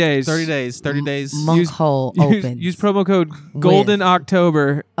 30 days. 30 days. 30 days. Monk hole opens. Use promo code Golden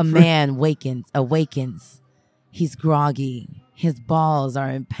October. A man awakens. He's groggy. His balls are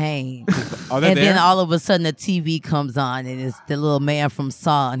in pain. Are they And there? then all of a sudden the TV comes on and it's the little man from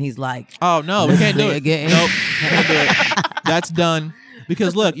Saw and he's like, Oh no, we can't do it. Again. Nope, can't do it. That's done.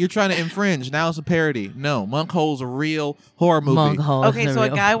 Because look, you're trying to infringe. Now it's a parody. No, Monk Hole's a real horror movie. Monk hole. Okay, so a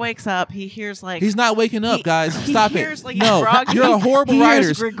guy wakes up. He hears like He's not waking up, He- guys. he Stop hears, it. like, No, groggy. you're a horrible He hears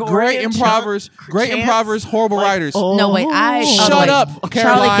writers, great Gregorian improvers, great chants, improvers, horrible like, writers. oh. No, wait, Shut wait. up, Charlie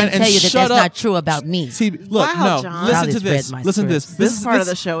Caroline, can tell and you that shut that's up. not true about me. See, look, Wow, no, John. listen Charlie's to this. read my Listen to this. scripts. This part of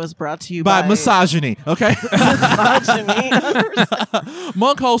the show is brought to you by by misogyny. Okay, misogyny.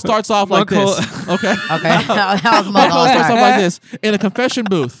 Monk Hole starts off like Monk Hole- this. Okay. Okay, how's Monk Monk Hole hole starts off start? like this in a confession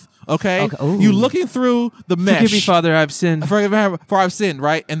booth. Okay, Okay, ooh. you looking through the mesh. Forgive me, Father, I've sinned. For I've sinned,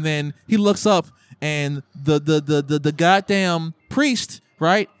 right? And then he looks up, and the goddamn priest,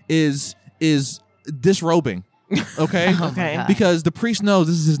 right, is disrobing, okay, Okay. God. because the priest knows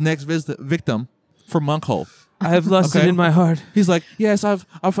this is his next victim for Monk Hole. I have lusted Okay. in my heart. He's like, yes, I'm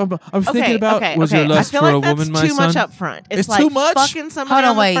thinking about. okay, Was okay. your lust I feel for like a woman, that's my too much son? up front. It's It's like too much? fucking somebody Hold on,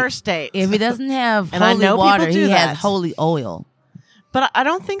 on the wait. first date. If he doesn't have And I holy know people water, do he that. has holy oil. But I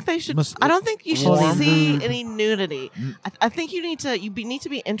don't think they should. Must- I don't think you should Warm see food. any nudity. I think you need to. You need to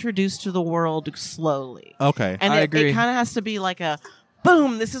be introduced to the world slowly. Okay, And I it agree. kind of has to be like a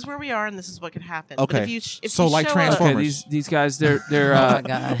boom, this is where we are, and this is what could happen. Okay. But if So you like show Transformers. Okay, these guys, they're Oh my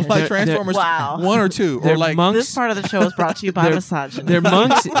god. Like Transformers Wow. 1 or 2, or they're like monks. This part of the show is brought to you by They're- misogyny. They're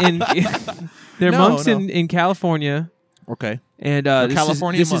monks in they're No, monks no. in California, okay. and this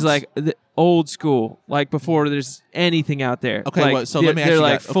California is monks. like the old school, like before there's anything out there. Okay, like, well, so let me ask they're you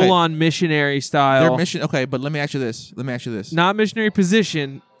like guys- okay. full on missionary style. Their mission. Okay, but let me ask you this. Not missionary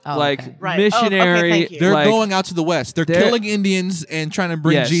position, Oh, like okay. Right. Oh, okay, missionary. thank you. They're like, going out to the west. They're they're- killing Indians and trying to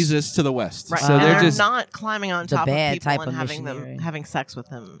bring Yes. Jesus to the west. Right. So and they're they're just- not climbing on The top of bad people type and of having missionary. having sex with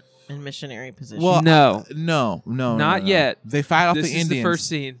them in missionary position. Well, No. no, Not no. yet. They fight off This the is Indians. the first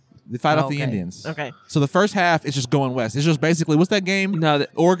scene. They fight off the Okay. Indians. okay. So the first half is just going west. It's just basically what's that game? No,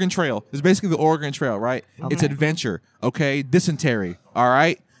 Oregon Trail. It's basically the Oregon Trail, right? It's adventure. Okay, dysentery. All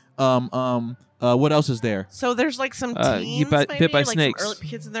right. What else is there? So there's like some You teens, bit maybe, by like some snakes. early,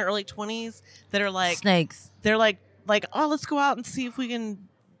 kids in their early 20s that are like Snakes. they're like oh, let's go out and see if we can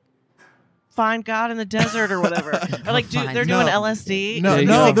find God in the desert or whatever. Or like Find they're doing No. LSD. No, Yeah,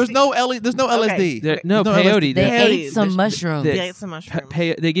 no. yeah. There's no LSD. They're- no, There's peyote. They Peyote. ate some There's- mushrooms. they- Yeah, it's some mushrooms.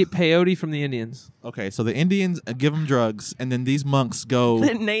 They get peyote from the Indians. Okay, so the Indians give them drugs, and then these monks go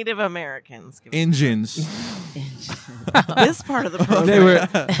The Native Americans. Give engines. this part of the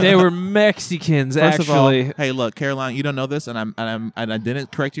program. They were Mexicans First actually. of all, hey, look, Caroline, you don't know this, and I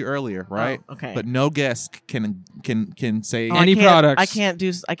didn't correct you earlier, right? Oh, okay. But no guest can say Oh, Any I can't- products.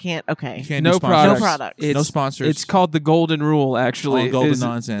 I can't. Okay. you can't No do sponsors. products. No products. It's, No sponsors. It's called the golden rule. Actually, All golden is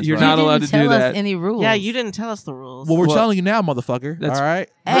nonsense, You're right? not You allowed didn't to do tell us that. any rules. Yeah, you didn't tell us the rules. Well, we're Well, telling you now, motherfucker. that's- All right.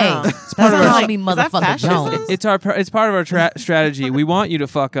 Hey, Wow. that's part of not our- gonna be is that motherfucker fascism? Jones. It's part of our strategy. We want you to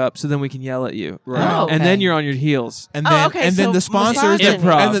fuck up so then we can yell at you, Right. Oh, and then okay. you're on your heels. And Oh, then okay, and then so the sponsors misogyny.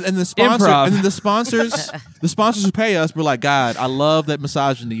 Improv. and the sponsor Improv. and then the sponsors who pay us were like, God, I love that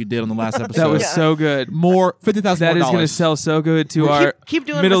misogyny you did on the last episode. That was Yeah. so good. more $50,000 That is more going to dollars. sell so good to our keep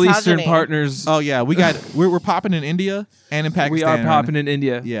doing Middle Eastern misogyny. partners. Oh yeah, we're popping in India and in Pakistan. we are popping in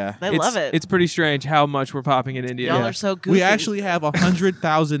India. Yeah. They love it. It's pretty strange how much we're popping in India. Y'all are so goofy. We actually have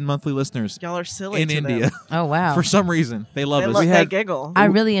 100,000 monthly listeners Y'all are silly in to India. them. Oh wow. For some reason, they love They, us. love, We they had- giggle. I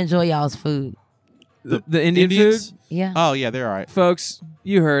really enjoy y'all's food. The Indian Indians? food, Yeah. Oh yeah, they're all right. folks.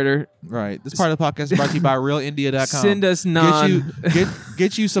 You heard her. Right. This part of the podcast is brought to you by RealIndia.com. Send us naan.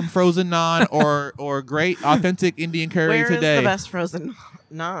 Get you some frozen naan or great authentic Indian curry Where is today the best frozen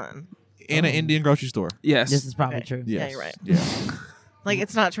naan? in an Indian grocery store. Yes. This is probably Okay. true. Yeah, Yes. you're right. Yeah. Like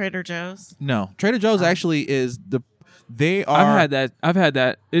it's not Trader Joe's. No, Trader Joe's actually is they are. I've had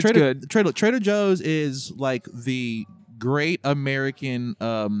that. It's Trader, good. Trader Joe's is like the great American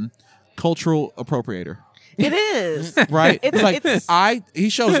cultural appropriator. It is. Right, It's- he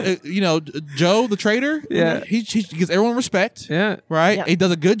shows Joe the trader. Yeah. he gives everyone respect. Yeah. Right, Yeah. he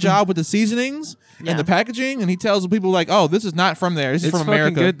does a good job with the seasonings Yeah. and the packaging, and he tells the people like, "Oh, this is not from there. This is It's from fucking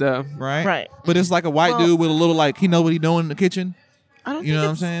America." good though. Right, Right. But it's like a white Well- dude with a little like he know what he doing in the kitchen. I don't You think know what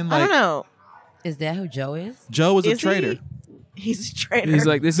I'm it's- saying? I don't Like- know. Is that who Joe is? Joe is a Is he? trader. He's a trader. He's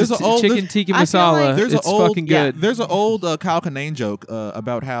like, this There's is an old- chicken tikka I feel masala. like There's it's an old fucking good. There's an old Kyle Kinane joke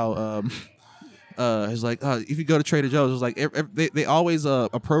about how it's like if you go to Trader Joe's, it's like they always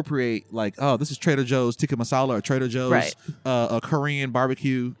appropriate like, oh, this is Trader Joe's tikka masala or Trader Joe's Right. a Korean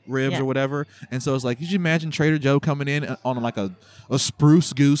barbecue ribs Yeah. or whatever. And so it's like, you should imagine Trader Joe coming in on like a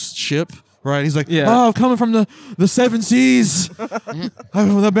spruce goose ship. Right, he's like, Yeah. oh, I'm coming from the seven seas,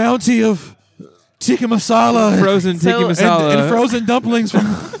 I'm the bounty of tikka masala, Frozen So- tikka masala. and frozen dumplings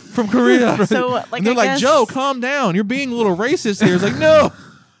from Korea. So, like, and they're I like, guess- Joe, calm down. You're being a little racist here. It's like, no,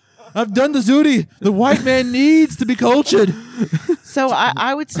 I've done the duty. The white man needs to be cultured. So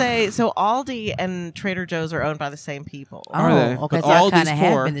I would say Aldi and Trader Joe's are owned by the same people. Are they? Okay, But so I all kind these of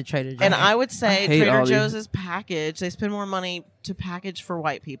have four- been to Trader Joe's. And I would say hate Trader Aldi. Joe's is packaged. They spend more money to package for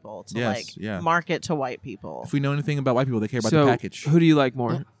white people to Yes, like yeah. market to white people. If we know anything about white people, they care about so, the package. who do you like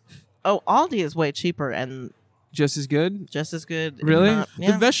more? Oh, Aldi is way cheaper and Just as good? just as good. if Really? not- The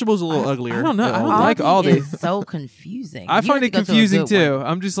yeah. vegetables a little uglier. I don't know. I don't Aldi. like Aldi. is so confusing. I You find have it to go to a confusing good too. one.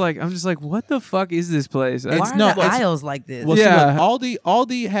 I'm just like, what the fuck is this place? Why It's are not- the it's- aisles like this? Well, Yeah. see, look,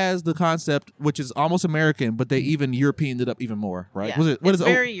 Aldi has the concept, which is almost American, but they even Europeaned it up even more, right? Yeah. Was it? What It's is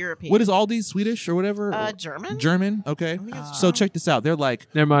very European. What is Aldi? Swedish or whatever? German? German. Okay. think it's So check this out. They're like,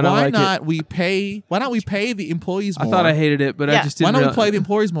 Never mind, I why like it. not we pay? Why not we pay the employees I more? thought I hated it, but I Yeah. just Why didn't. don't we play the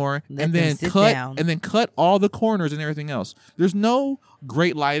employees more Let and them then sit cut down. and then cut all the corners and everything else? There's no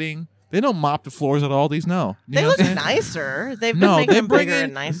great lighting. They don't mop the floors at all. These no. You They know look what I'm saying? nicer. They've been No, making they them bring bigger in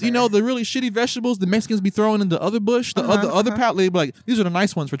and nicer. you know the really shitty vegetables the Mexicans be throwing in the other bush, the other pallet. They be like, these are the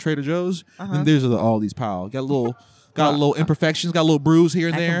nice ones for Trader Joe's, and these are the Aldi's pile. Got got a little imperfections, got a little bruise here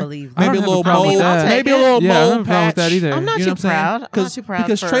and I can there. believe I Maybe a don't have a little problem mold. with that. Maybe a little Yeah, I don't mold have a problem with that patch. either. I'm not You know too what I'm saying? proud. I'm not too proud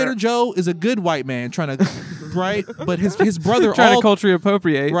because for- Trader Joe is a good white man trying to right, but his brother Trying to Aldi, culturally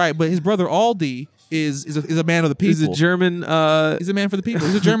appropriate. right, but his brother Aldi is a man of the people. He's a German He's a man for the people.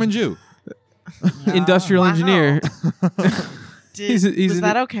 He's a German Jew. industrial Wow. engineer. He's he's is an-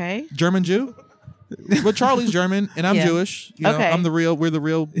 that okay? German Jew. But Charlie's German and I'm Yeah. Jewish. You know, Okay. we're the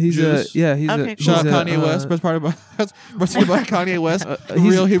real He's a Jews. yeah. He's Okay, a cool. Shout he's out a, Kanye West, best part about Kanye West. the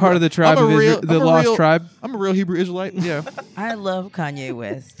he's real Hebrew. part of the tribe I'm a of real- Israel, the I'm a lost real- tribe. I'm a real Hebrew Israelite. Yeah. I love Kanye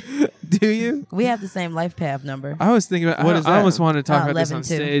West. Do you? We have the same life path number. I was thinking about. What I, is I that? almost wanted to talk about this 11 on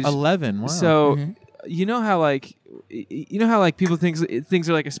too. stage. 11. Wow. So, Mhm. you know how like people think things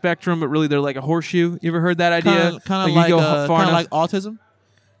are like a spectrum, but really they're like a horseshoe. You ever heard that idea? kind of you like go far enough. like autism.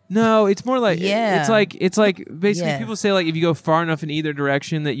 No, it's more like Yeah. it's like basically Yes. people say like if you go far enough in either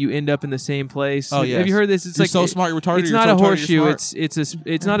direction that you end up in the same place. Oh, Have yes. you heard this? It's You're like so smart, you're retarded, It's you're not so a retarded, you're horseshoe. smart.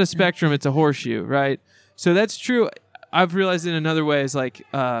 It's not a spectrum. It's a horseshoe, right? So that's true. I've realized in another way is like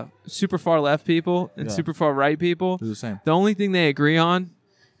super far left people and Yeah. super far right people. They're the same. The only thing they agree on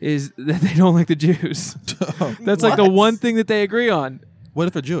is that they don't like the Jews. That's like the one thing that they agree on. What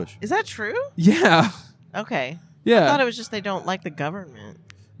if they're Jewish? Is that true? Yeah. Okay. I Yeah. thought it was just they don't like the government.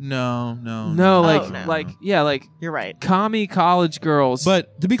 No. No, like no. like You're right. commie college girls.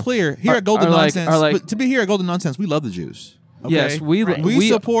 But to be clear, here Are- at Golden are like- Nonsense, are like- but to be here at Golden Nonsense, we love the Jews. Okay? yes, we we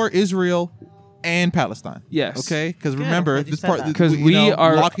support Israel and Palestine. Yes. Okay. Because Good, remember, I'm glad you this said part that. because you we know,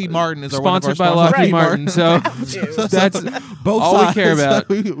 are Lockheed Martin is our one of our sponsored by sponsors. Lockheed Martin. So that's both all we sides. care about.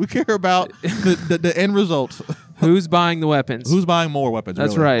 we care about the end result. who's buying the weapons. Who's buying more weapons?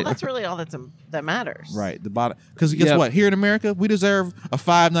 That's really. right. Well, that's really all that matters. Right. The bottom. Because guess Yep. what? Here in America, we deserve a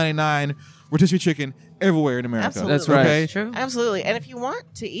 $5.99 rotisserie chicken everywhere in America. Absolutely. That's right. Okay? True. Absolutely. And if you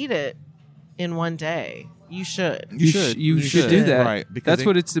want to eat it in one day, you should. You should. You should do that. Right. That's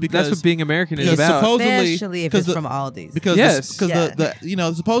what it's. That's what being American is because about. supposedly- Especially if 'cause it's the- from Aldi's. Because Yes.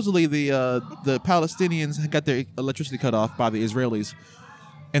 the supposedly the Palestinians got their electricity cut off by the Israelis,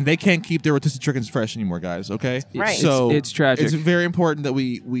 and they can't keep their rotisserie chickens fresh anymore, guys. Okay, Right. So It's tragic. It's very important that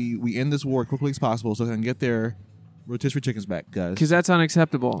we end this war as quickly as possible so they can get their rotisserie chickens back, guys. Because that's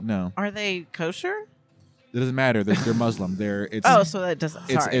unacceptable. No, Are they kosher? it doesn't matter. They're Muslim. It's Oh, so that doesn't.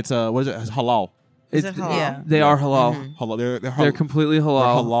 it's Sorry. it's what is it? It's halal. Is It's- it halal? Yeah. They are halal. Halal. They're They're completely they're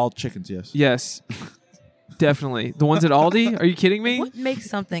halal. halal chickens. Yes. Yes. Definitely. The ones at Aldi? Are you kidding me? What makes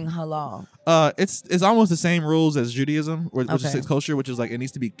something halal? It's almost the same rules as Judaism, which Okay. is kosher, which is like it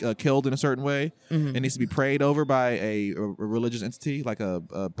needs to be killed in a certain way. Mhm. It needs to be prayed over by a religious entity, like a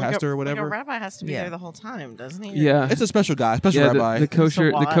pastor or whatever. Like a rabbi has to be Yeah. there the whole time, doesn't he? Yeah. It's a special guy, special yeah, rabbi. the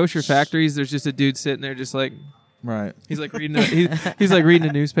kosher watch. factories. There's just a dude sitting there, just like right. he's like reading. He's like reading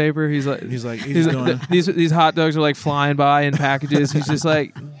a newspaper. He's like He's like he's doing like, these hot dogs are like flying by in packages. He's just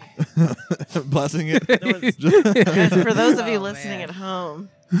like blessing it. And for those of you Oh, listening man. at home,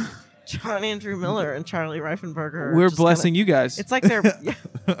 John Andrew Miller and Charlie Reifenberger. are we're just blessing gonna- you guys. It's like they're.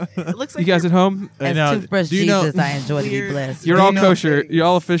 Yeah, it looks like You guys they're- at home? As now, toothbrush do you know- Jesus, I enjoy to be Weird. blessed. You're Do all you know- kosher. You're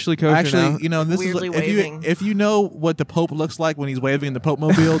all officially kosher Actually, now. you know, this is Weirdly if you waving. if you know what the Pope looks like when he's waving in the Pope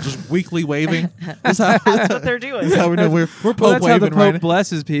mobile, just weekly waving. That's how, That's what they're doing. that's how we know we're Pope Well, that's how the waving Pope right.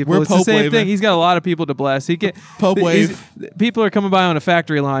 blesses people. We're It's the Pope same waving. thing. He's got a lot of people to bless. He can Pope wave. People are coming by on a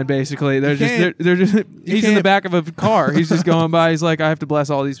factory line. Basically, they're just can't- they're just. He's in the can't- back of a car. He's just going by. He's like, I have to bless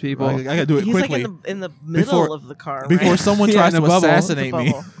all these people. I gotta do it He's quickly like in the middle Before- of the car. before right? someone Yeah, tries in to a bubble. assassinate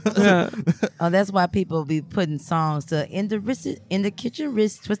me. Bubble. Yeah. Oh, that's why people be putting songs to in the kitchen,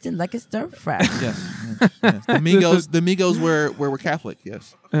 wrist twisting like a stir fry. Yes, yes. The Migos were we're Catholic.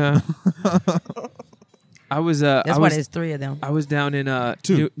 Yes. Yeah. I was That's I why was there's three of them. I was down in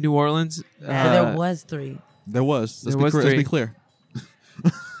Two. New Orleans. There was three. There was. There was Let's three. be clear.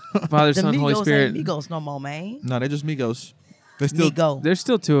 Father, The Son, Holy Migos Spirit. ain't Migos no more, man. No, they're just Migos. They still. Migo. There's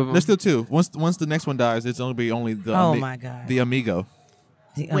still two of them. There's still two. Once the next one dies, it's only the. Oh my God. The Amigo.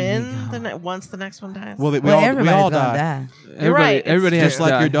 The When Amigo. once the next one dies. Well, we Well, all everybody's die. gonna die. You're right, Everybody it's has Just to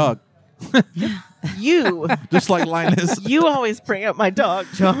like die. your dog. you Just like Linus. you always bring up my dog,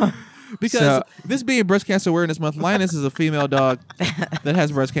 John. Because So- this being Breast Cancer Awareness Month, Linus is a female dog that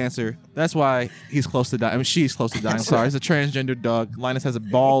has breast cancer. That's why he's close to dying. I mean, she's close to dying. Sorry, he's a transgender dog. Linus has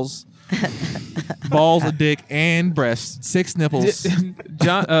balls, a dick, and breasts, 6 nipples.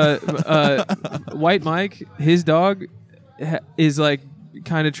 John, White Mike, his dog is like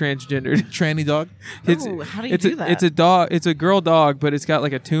kind of transgendered. Tranny dog. Oh, how do you it's do a, that? It's a dog. It's a girl dog, but it's got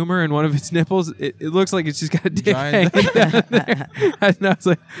like a tumor in one of its nipples. It looks like it's just got a dick Giant- hanging down there. And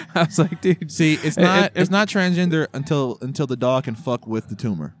I was like, dude. See, it's not transgender until the dog can fuck with the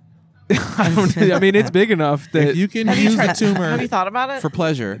tumor. I mean, it's big enough that If you can use the tumor Have you thought about it? for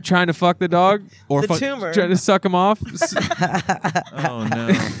pleasure trying to fuck the dog, or The tumor. trying to suck him off, oh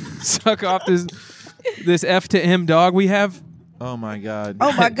no, suck off this F to M dog we have. oh my god,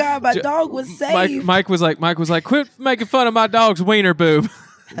 Oh my God, my dog was saved. Mike was like, quit making fun of my dog's wiener boob.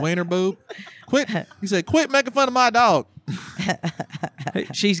 wiener boob, quit. He said, quit making fun of my dog. Hey,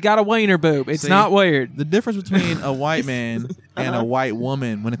 she's got a wiener boob. It's See? not weird. The difference between a white man and a white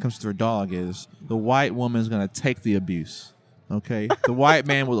woman when it comes to their dog is the white woman is going to take the abuse. Okay, the white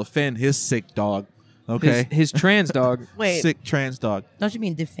man will offend his sick dog. Okay, His trans dog. Wait. sick trans dog. Don't you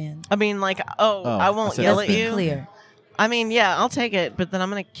mean defend? I mean, like, Oh, I won't I said yell Let's at be you. clear. I mean, yeah, I'll take it, but then I'm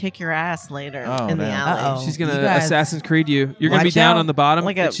gonna kick your ass later Oh, in the damn. alley. Uh-oh. She's gonna You guys- Assassin's Creed you. You're gonna be Watch down out. on the bottom.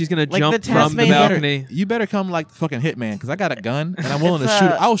 Like and she's gonna like jump the from the Tasmanian- balcony. You better come like the fucking hitman because I got a gun and I'm willing It's, to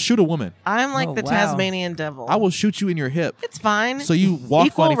shoot. I will shoot a woman. I'm like Oh, the wow. Tasmanian devil. I will shoot you in your hip. It's fine. So you walk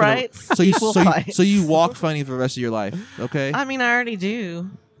Equal funny. rights, For the, so you equal so you, fights. so you walk funny for the rest of your life. Okay. I mean, I already do,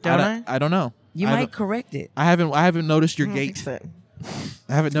 don't I? I don't know. You I might don't- correct it. I haven't noticed your I'm gonna fix gait. it.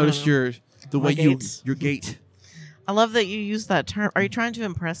 I haven't noticed know. the My way gait. your gait. I love that you use that term. Are you trying to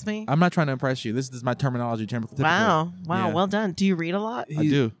impress me? I'm not trying to impress you. This is my terminology. Typically. Wow, Yeah. well done. Do you read a lot? I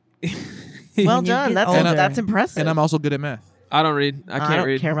do, Well When you done. get That's older. that's impressive. and I'm also good at math. I don't read. I can't don't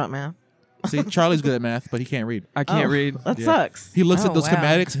read. care about math. See, Charlie's good at math, but he can't read. I can't Oh, read. That Yeah. sucks. He looks Oh, at those wow.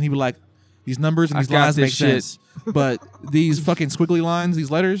 schematics and he be like, these numbers and I these got lines this make shit. sense. But these fucking squiggly lines,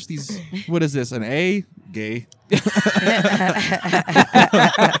 these letters, these what is this? An A? Gay.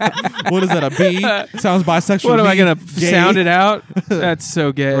 What is that? A B? Sounds bisexual. What to am I me. gonna Gay. sound it out? That's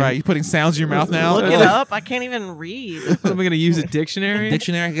so gay. Right, you putting sounds in your mouth now. Look it up. I can't even read. What am I gonna use a dictionary?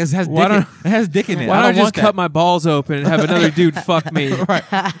 Dictionary it has Why dick. don't- It has dick in it. Why don't I don't just want cut my balls open and have another dude fuck me right.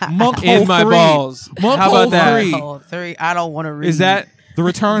 Monk in hole my 3. balls? Monk How hole about that? 3. Oh, 3. I don't want to read. Is that The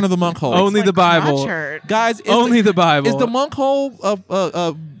return of the monk hole. only Like the Bible? crotch hurt. Guys, is Only the Bible. Is the monk hole?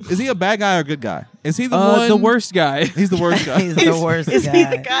 Is he a bad guy or a good guy? Is he the one? the worst guy? He's the worst guy. He's the worst Is guy. he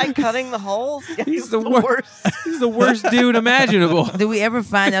the guy cutting the holes? Yeah, He's the worst. He's the worst dude imaginable. Do we ever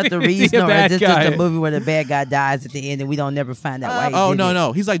find out the Is he reason, a or bad is this just guy? a movie where the bad guy dies at the end and we don't never find out why he Oh did no it?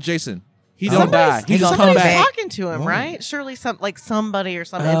 no, he's like Jason. He don't die. Somebody's- He he just gonna come come Somebody's back. back. talking to him, Whoa. right? Surely somebody or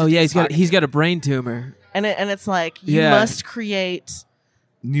something. Oh yeah, he's got a brain tumor. and it's like you Yeah. must create.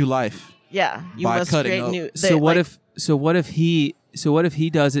 New life. Yeah, you By must cutting create up. new. So what if he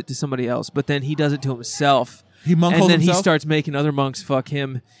does it to somebody else, but then he does it to himself, He monk and holes then himself. he starts making other monks fuck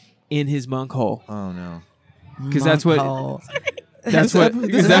him in his monk hole? Oh no. Because that's what Monk hole. that's This what. ep- this This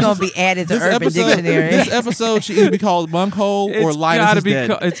because is that's- going to be added to This Urban episode, Dictionary. this episode should either be called Monk Hole or it's Linus gotta is be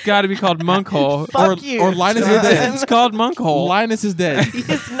dead. it's got to be called monk hole. Fuck you. or Linus is Jonathan. dead. It's called monk hole. Linus is dead. He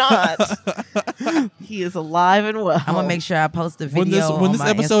is not. He is alive and well. I'm going to make sure I post the video When on this my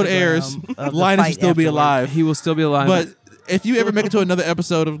episode Instagram airs, of the Linus will fight still be afterwards. alive. He will still be alive. But if you ever make it to another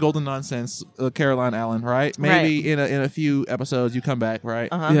episode of Golden Nonsense, Caroline Allen, right? Maybe in a few episodes you come back, right?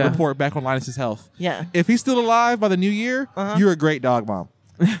 Uh-huh. Yeah. Report back on Linus's health. Yeah. If he's still alive by the new year, you're a great dog mom.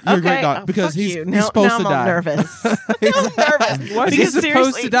 You're a great dog because fuck he's you. he's Now- supposed now to I'm all die. nervous. Now I'm nervous. why is he Because supposed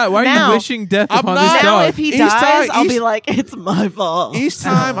seriously, to die? Why are now- you wishing death I'm upon not- this Now, dog? if he Each dies, time- I'll be each- like, it's my fault. Each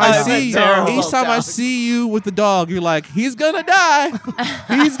time I'm I a see, terrible each time I dog. see you with the dog, you're like, he's gonna die.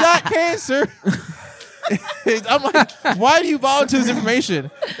 He's got cancer. I'm like, why do you volunteer this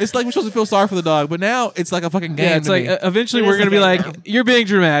information? It's like we're supposed to feel sorry for the dog, but now it's like a fucking game. Yeah, it's to like me. eventually It we're is gonna a be game like, now. you're being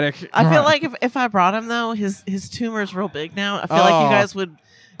dramatic. I feel Right. like if I brought him though, his tumor's real big now. I feel like Oh. you guys would.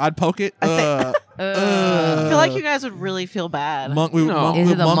 I'd poke it. I feel like you guys would really feel bad. Monk, we, No. monk, Is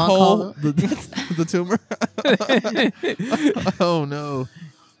we it a monk monk hole hole? the tumor. Oh no,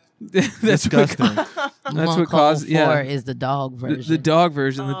 That's what, disgusting. that's Monk what caused. Hole Yeah, 4 is the dog version. the dog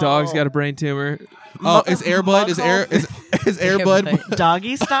version. The dog's Oh. got a brain tumor. Oh, it's Airbud. Is Airbud Airbud.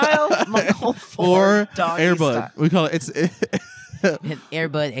 Doggy style, Monk or Hole doggy Airbud? style. We call it. It's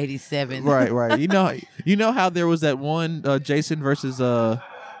Airbud 87. right. You know how there was that one Jason versus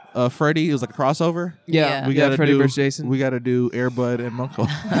Freddy. It was like a crossover. Yeah. We yeah, gotta Freddy do. versus Jason. We got to do Airbud and Monk Hole.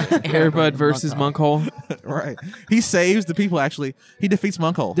 Airbud versus monk hole. Right. He saves the people. Actually, he defeats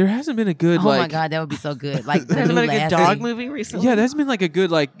Monk Hole. There hasn't been a good Oh like. my God, that would be so good. Like the There's new been a good dog Lassie. movie recently. Yeah, there hasn't been like a good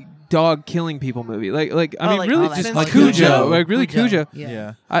like dog killing people movie. Like I Oh, mean, like, really oh, just like like Cujo. Cujo. Like really Cujo.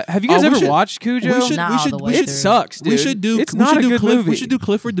 Yeah. Have you guys Oh, we ever should- watched Cujo? We should. Not We all should. the We way should. It sucks, dude. We should do. It's we not should a do good Cliff, movie. We should do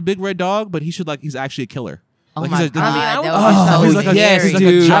Clifford the Big Red Dog, but he should he's actually a killer. Oh Like, my he's a- God, I that mean, would be so he's like a- yes, scary. he's like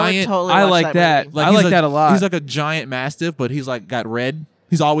a dude. giant- I would totally I watch like that. movie. I like that a lot. He's like a giant mastiff, but he's like got red.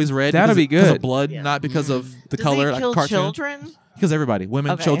 He's always red. That'd be because of good. blood, Yeah. not because of the Does color. he like kill cartoon. children? Because everybody,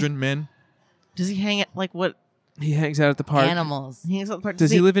 women, Okay. children, men. Does he hang it like what? He hangs out at the park. Animals. He hangs out at the park.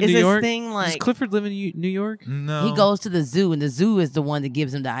 Does he live in New York? Thing Does like Clifford live in New York? No. He goes to the zoo, and the zoo is the one that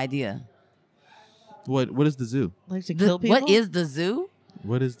gives him the idea. What is the zoo? like to kill people? What is the zoo?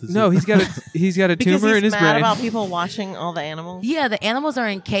 What is the zoo? No, he's got a because tumor he's in his mad brain. about people watching all the animals. Yeah, the animals are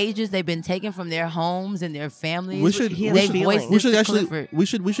in cages. They've been taken from their homes and their families. We should- He has They feelings. voiced we this should to actually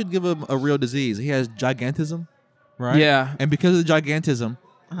Clifford. we should give him a real disease. He has gigantism, right? Yeah. And because of the gigantism,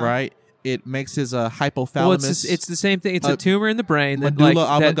 right, it makes his hypothalamus. Well, it's the same thing. It's a tumor in the brain that, medulla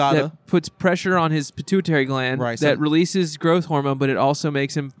like, that oblongata. puts pressure on his pituitary gland Right, that so- releases growth hormone, but it also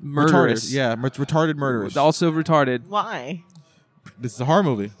makes him murderous. retarded. Yeah, retarded murderous. Also retarded. Why? This is a horror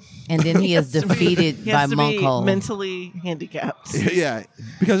movie. And then he is defeated He by has to Monk be Hole. mentally handicapped. Yeah,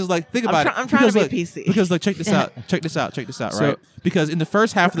 because it's like think about it. I'm trying to Because, be like, PC. Because like check this out, check this out, So- right? Because in the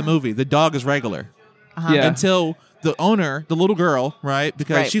first half of the movie, the dog is regular Yeah. until the owner, the little girl, right?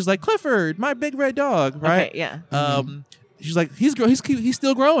 Because Right. she's like Clifford, my big red dog, right? Okay, yeah. She's like he's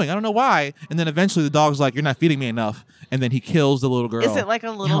still growing. I don't know why. And then eventually the dog's like, you're not feeding me enough, and then he kills the little girl. Is it like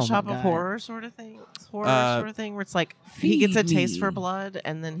a little Oh my shop of God. horror sort of thing? Horror sort of thing where it's like he Feed gets a taste me. for blood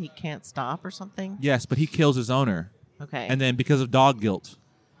and then he can't stop or something? Yes, but he kills his owner, Okay. and then because of dog guilt,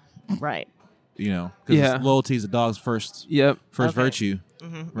 right. you know, because Yeah. loyalty is a dog's first Yep. Okay. virtue.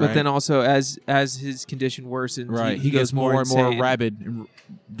 But then also as his condition worsens, right, he gets goes more and more insane rabid and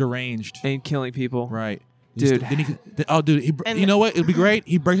deranged. and killing people. Right. Dude. Then he, And- you know what? It'd be great.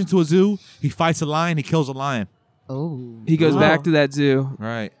 He breaks into a zoo. He fights a lion. He kills a lion. Oh. He goes Oh. back to that zoo.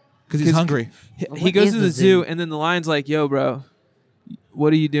 Right. Because he's 'Cause- hungry. He What goes is to the the zoo? zoo, and then the lion's like, "Yo, bro,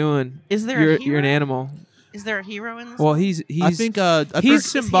 what are you doing? Is there a You're an hero? animal." Is there a hero in this? Well, he's I think. he's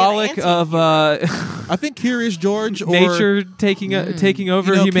symbolic of I think Curious George or nature taking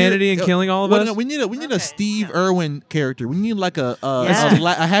over you know, humanity and Cur- killing all of well, us. no, we need a Okay, Steve yeah. Irwin character. We need like a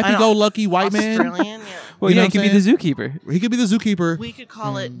Yeah. happy-go-lucky white man. Australian, yeah. Well, You know yeah, he what could I'm be the zookeeper. He could be the zookeeper. We could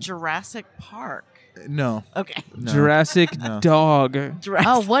call it Jurassic Park. No. Okay. No. Jurassic No. dog. Jurassic.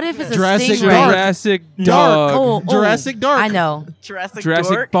 Oh, what if it's a Jurassic stingray? Dark. Jurassic Dark. dog. Oh, Jurassic Dark. I know. Jurassic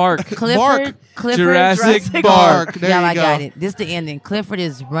Jurassic Dork? Bark. Clifford. Clifford. Jurassic Jurassic Bark. There Yeah, you I go. got it. This the ending. Clifford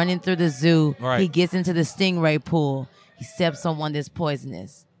is running through the zoo. Right. He gets into the stingray pool. He steps on one that's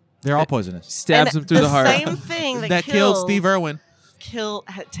poisonous. They're all poisonous. Stabs And him through the heart. Same thing that, That killed Steve Irwin.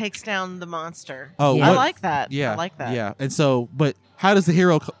 takes down the monster. Oh, Yeah. I like that. Yeah, I like that. Yeah, and so, but how does the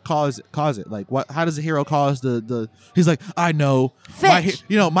hero cause it? Like, what? How does the hero cause the? He's like, I know, Fetch.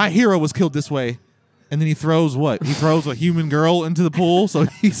 my hero was killed this way, and then he throws what? He throws a human girl into the pool, so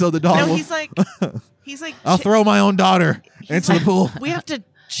the dog. No, will, he's like, I'll throw my own daughter into the pool. We have to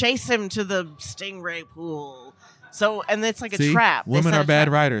chase him to the stingray pool. So, and it's like a See, trap. They women set are a bad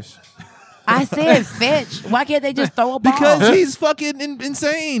trap. writers I said fetch. Why can't they just throw a ball? because he's fucking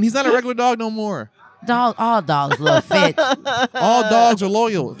insane. He's not a regular dog no more. all dogs love fetch. All dogs are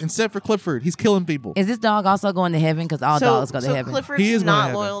loyal, except for Clifford. He's killing people. Is this dog also going to heaven? Because all dogs go to so heaven. Clifford's He is going to not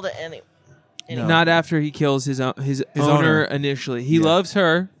heaven. loyal to any. No. Not after he kills his owner owner. initially. He Yeah. loves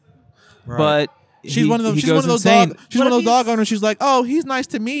her, but She's one of them. he She's one goes of those insane. dog. She's What one of if those dog he's- owners. She's like, oh, he's nice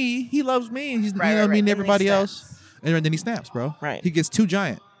to me. He loves me. He's Right, you know what I right, mean right. everybody And he else. And then he snaps, bro. Right. He gets too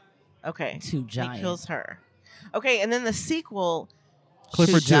giant. Okay. Too giant. He kills her. Okay, and then the sequel,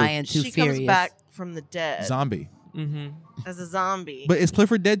 Clifford Too too. giant, too she furious. comes back from the dead Zombie. as a zombie. But is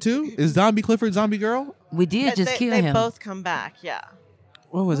Clifford dead too? Is Zombie Clifford zombie girl? We did just they, kill they him. both come back, yeah.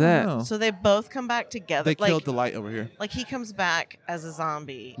 What was that? No. So they both come back together. They like, killed the light over here. like he comes back as a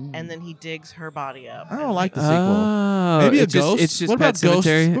zombie, and then he digs her body up. I and don't like the sequel. Oh, Maybe a it's just- ghost. It's just what Pet about Ghost?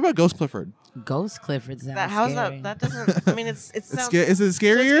 Cemetery. What about Ghost Clifford? Ghost Clifford sounds that. How's scary. that? That doesn't. I mean, it sounds. Is it so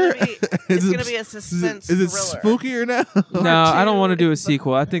scarier? it's Is gonna it- be a suspense Is it thriller. spookier now? No, I don't two. want to do a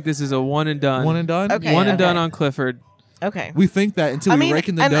sequel. I think this is a one and done. One and done. Okay. One and okay. done on Clifford. Okay. We think that until I we mean, rake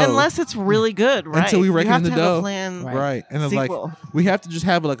in the and, dough. unless it's really good, right? Until we You rake have in the to have dough. a plan. Right. And it's Sequel. like we have to just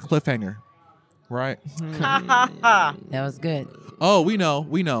have like a cliffhanger. Right. Ha ha ha. That was good. Oh, we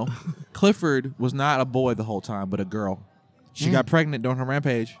know. Clifford was not a boy the whole time, but a girl. She got pregnant during her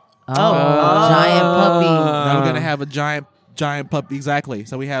rampage. Oh, giant puppy. Now we're gonna have a giant puppy. Exactly.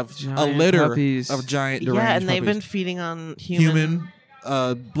 So we have a Giant litter puppies. of giant deranged Yeah, and they've puppies. been feeding on human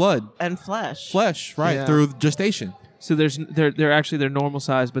blood, and flesh. right, Yeah. through gestation. So they're actually normal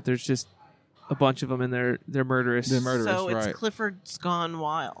size, but there's just a bunch of them, and they're murderous. They're murderous, So it's right? Clifford's Gone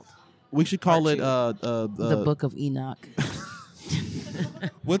Wild. We should call it The Book of Enoch.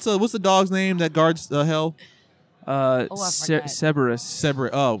 what's the dog's name that guards hell? I forgot. Cerberus.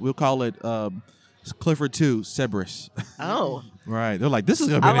 Cerberus. Oh, we'll call it Clifford 2 Cerberus. Oh, Right. They're like, this is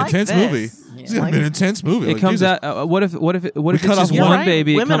gonna be I an like intense this. movie. This is gonna be an intense movie. It Like, comes Jesus. out. What if We it's cut just off you're one right.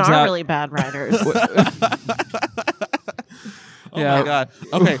 baby? Women it comes are out. really bad writers. Yeah. Oh my God.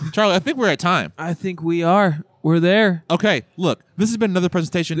 Okay, Charlie, I think we're at time. I think we are. We're there. Okay, look, this has been another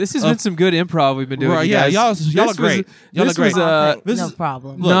presentation. This has been some good improv we've been doing. Right, you yeah, guys. y'all are great. Y'all are great. This no is-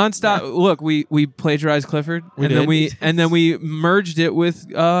 problem. Look, nonstop. Look, we plagiarized Clifford, and then we merged it with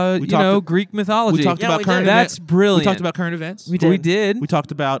Greek mythology. We talked Yeah, about we current did. events. That's brilliant. We talked about current events. We did. We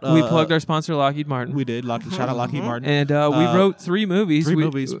talked about. We plugged our sponsor, Lockheed Martin. We did. Shout out Lockheed Martin. And we wrote 3 movies. Three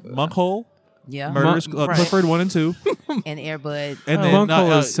movies. Monkhole, Yeah. Murders, Right. Clifford 1 and 2. And Airbud. And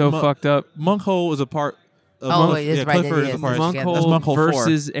Monkhole is so fucked up. Monkhole is a part. Of Oh, wait, it's right, Clifford it is a is. part. Monk- That's Monkhole Monkhole 4.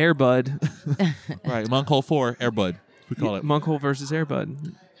 versus Airbud. Right, Monkhole 4, Airbud. We call it. Monkhole versus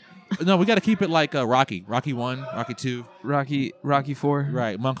Airbud. No, we got to keep it like Rocky. Rocky 1, Rocky 2. Rocky 4.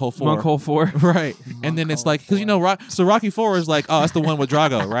 Right, Monkhole 4. Monkhole 4. Right, and then it's like because so Rocky 4 is like that's the one with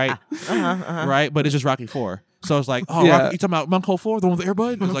Drago, right? Right, but it's just Rocky 4. So it's like, Yeah. Rocky, you talking about Monkhole 4, the one with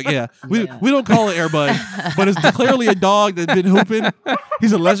Airbud? It's like, yeah, we don't call it Airbud, but it's clearly a dog that's been hooping.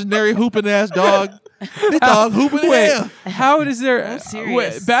 He's a legendary hooping ass dog. This dog hooping Wait, hell. how is there? I'm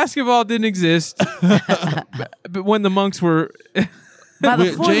serious. Basketball didn't exist, but when the monks were, By the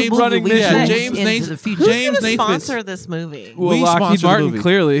James fourth movie, running we this- changed James into Naismith- the future. James Who's gonna Naismith. sponsor this movie? well, We Lockheed sponsored the Martin movie.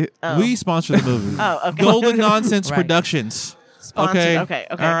 clearly. Oh. We sponsor the movie. Oh, okay. Golden Nonsense Right. Productions. Sponsored. Okay. Okay.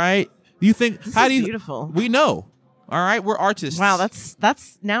 All right. You think? This how is do you? beautiful. We know. All right. We're artists. Wow,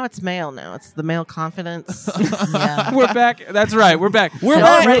 that's now it's male. Now it's the male confidence. Yeah. We're back. That's right. We're back. We're Because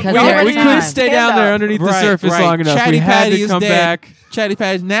back. we're- We, because we every couldn't time. stay Stand down there up. underneath the Right, surface right. long enough. Chatty we had Patty to is come dead. back. Chatty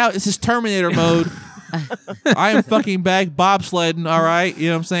Patty. Now it's his Terminator mode. I am fucking back bobsledding. All right. You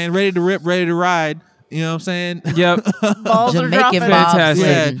know what I'm saying? Ready to rip, ready to ride. You know what I'm saying? Yep. Balls are Jamaican dropping. Fantastic.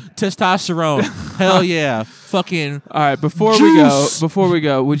 Yeah. bobsledding. Testosterone. Hell yeah. Fucking. All right. Before Juice. we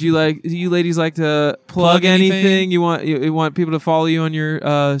go, would you ladies like to plug Plug anything? anything? You want people to follow you on your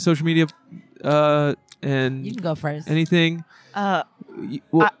social media and You can go first. anything? Well,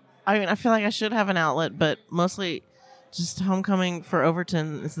 I mean, I feel like I should have an outlet, but mostly just homecoming for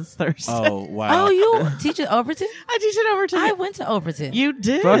Overton is this Thursday. Oh wow. Oh, you teach at Overton? I teach at Overton. I went to Overton. You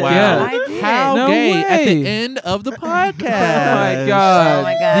did. Fuck Wow. yeah. I did. How No gay way. at the end of the podcast. oh my god. Oh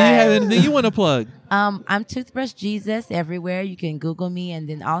my Do God. you have anything you want to plug? I'm Toothbrush Jesus everywhere. You can Google me, and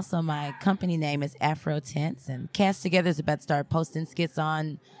then also my company name is Afro Tints, and Cast Together is about to start posting skits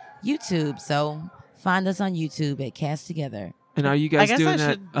on YouTube. So find us on YouTube at Cast Together. And are you I guys guess doing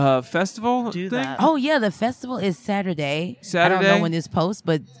I that festival do thing? that. Oh yeah, the festival is Saturday. I don't Saturday? know when this posts,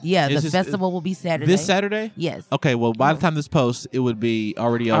 but yeah, Is the this- festival will be Saturday. This Saturday? Yes. Okay. Well, by the time this posts, it would be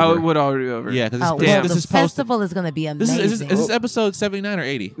already over. Oh, it would already be over. Yeah, because Oh, this, well, this the is posted. festival is going to be This amazing. is this episode 79 or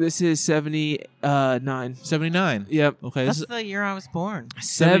 80? This is 79. 79. Yep. Okay. That's This is the year I was born.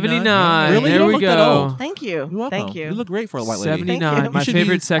 79. Really? You There don't we look that go. old. Thank you. You're welcome. Thank you. You look great for a white lady. 79. Thank you. My You should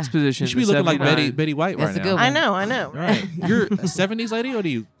favorite be- sex position. You should be is looking like 79. Betty White That's right a now. good I know. I know. Right. You're a 70s lady? What are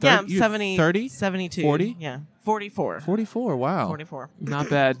you? Yeah, I'm you're 70, 30? 72. 40? Yeah, 44. 44. Wow. 44. Not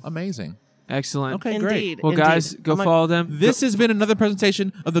bad. Amazing. Excellent. Okay, Indeed. great. Well, indeed. guys, go follow them. This has been another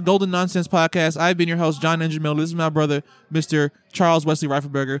presentation of the Golden Nonsense Podcast. I've been your host, John Andrew Miller. This is my brother, Mr. Charles Wesley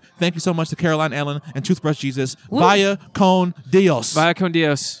Reifenberger. Thank you so much to Caroline Ellen and Toothbrush Jesus. Vaya con Dios. Vaya con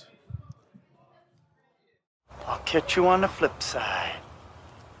Dios. I'll catch you on the flip side.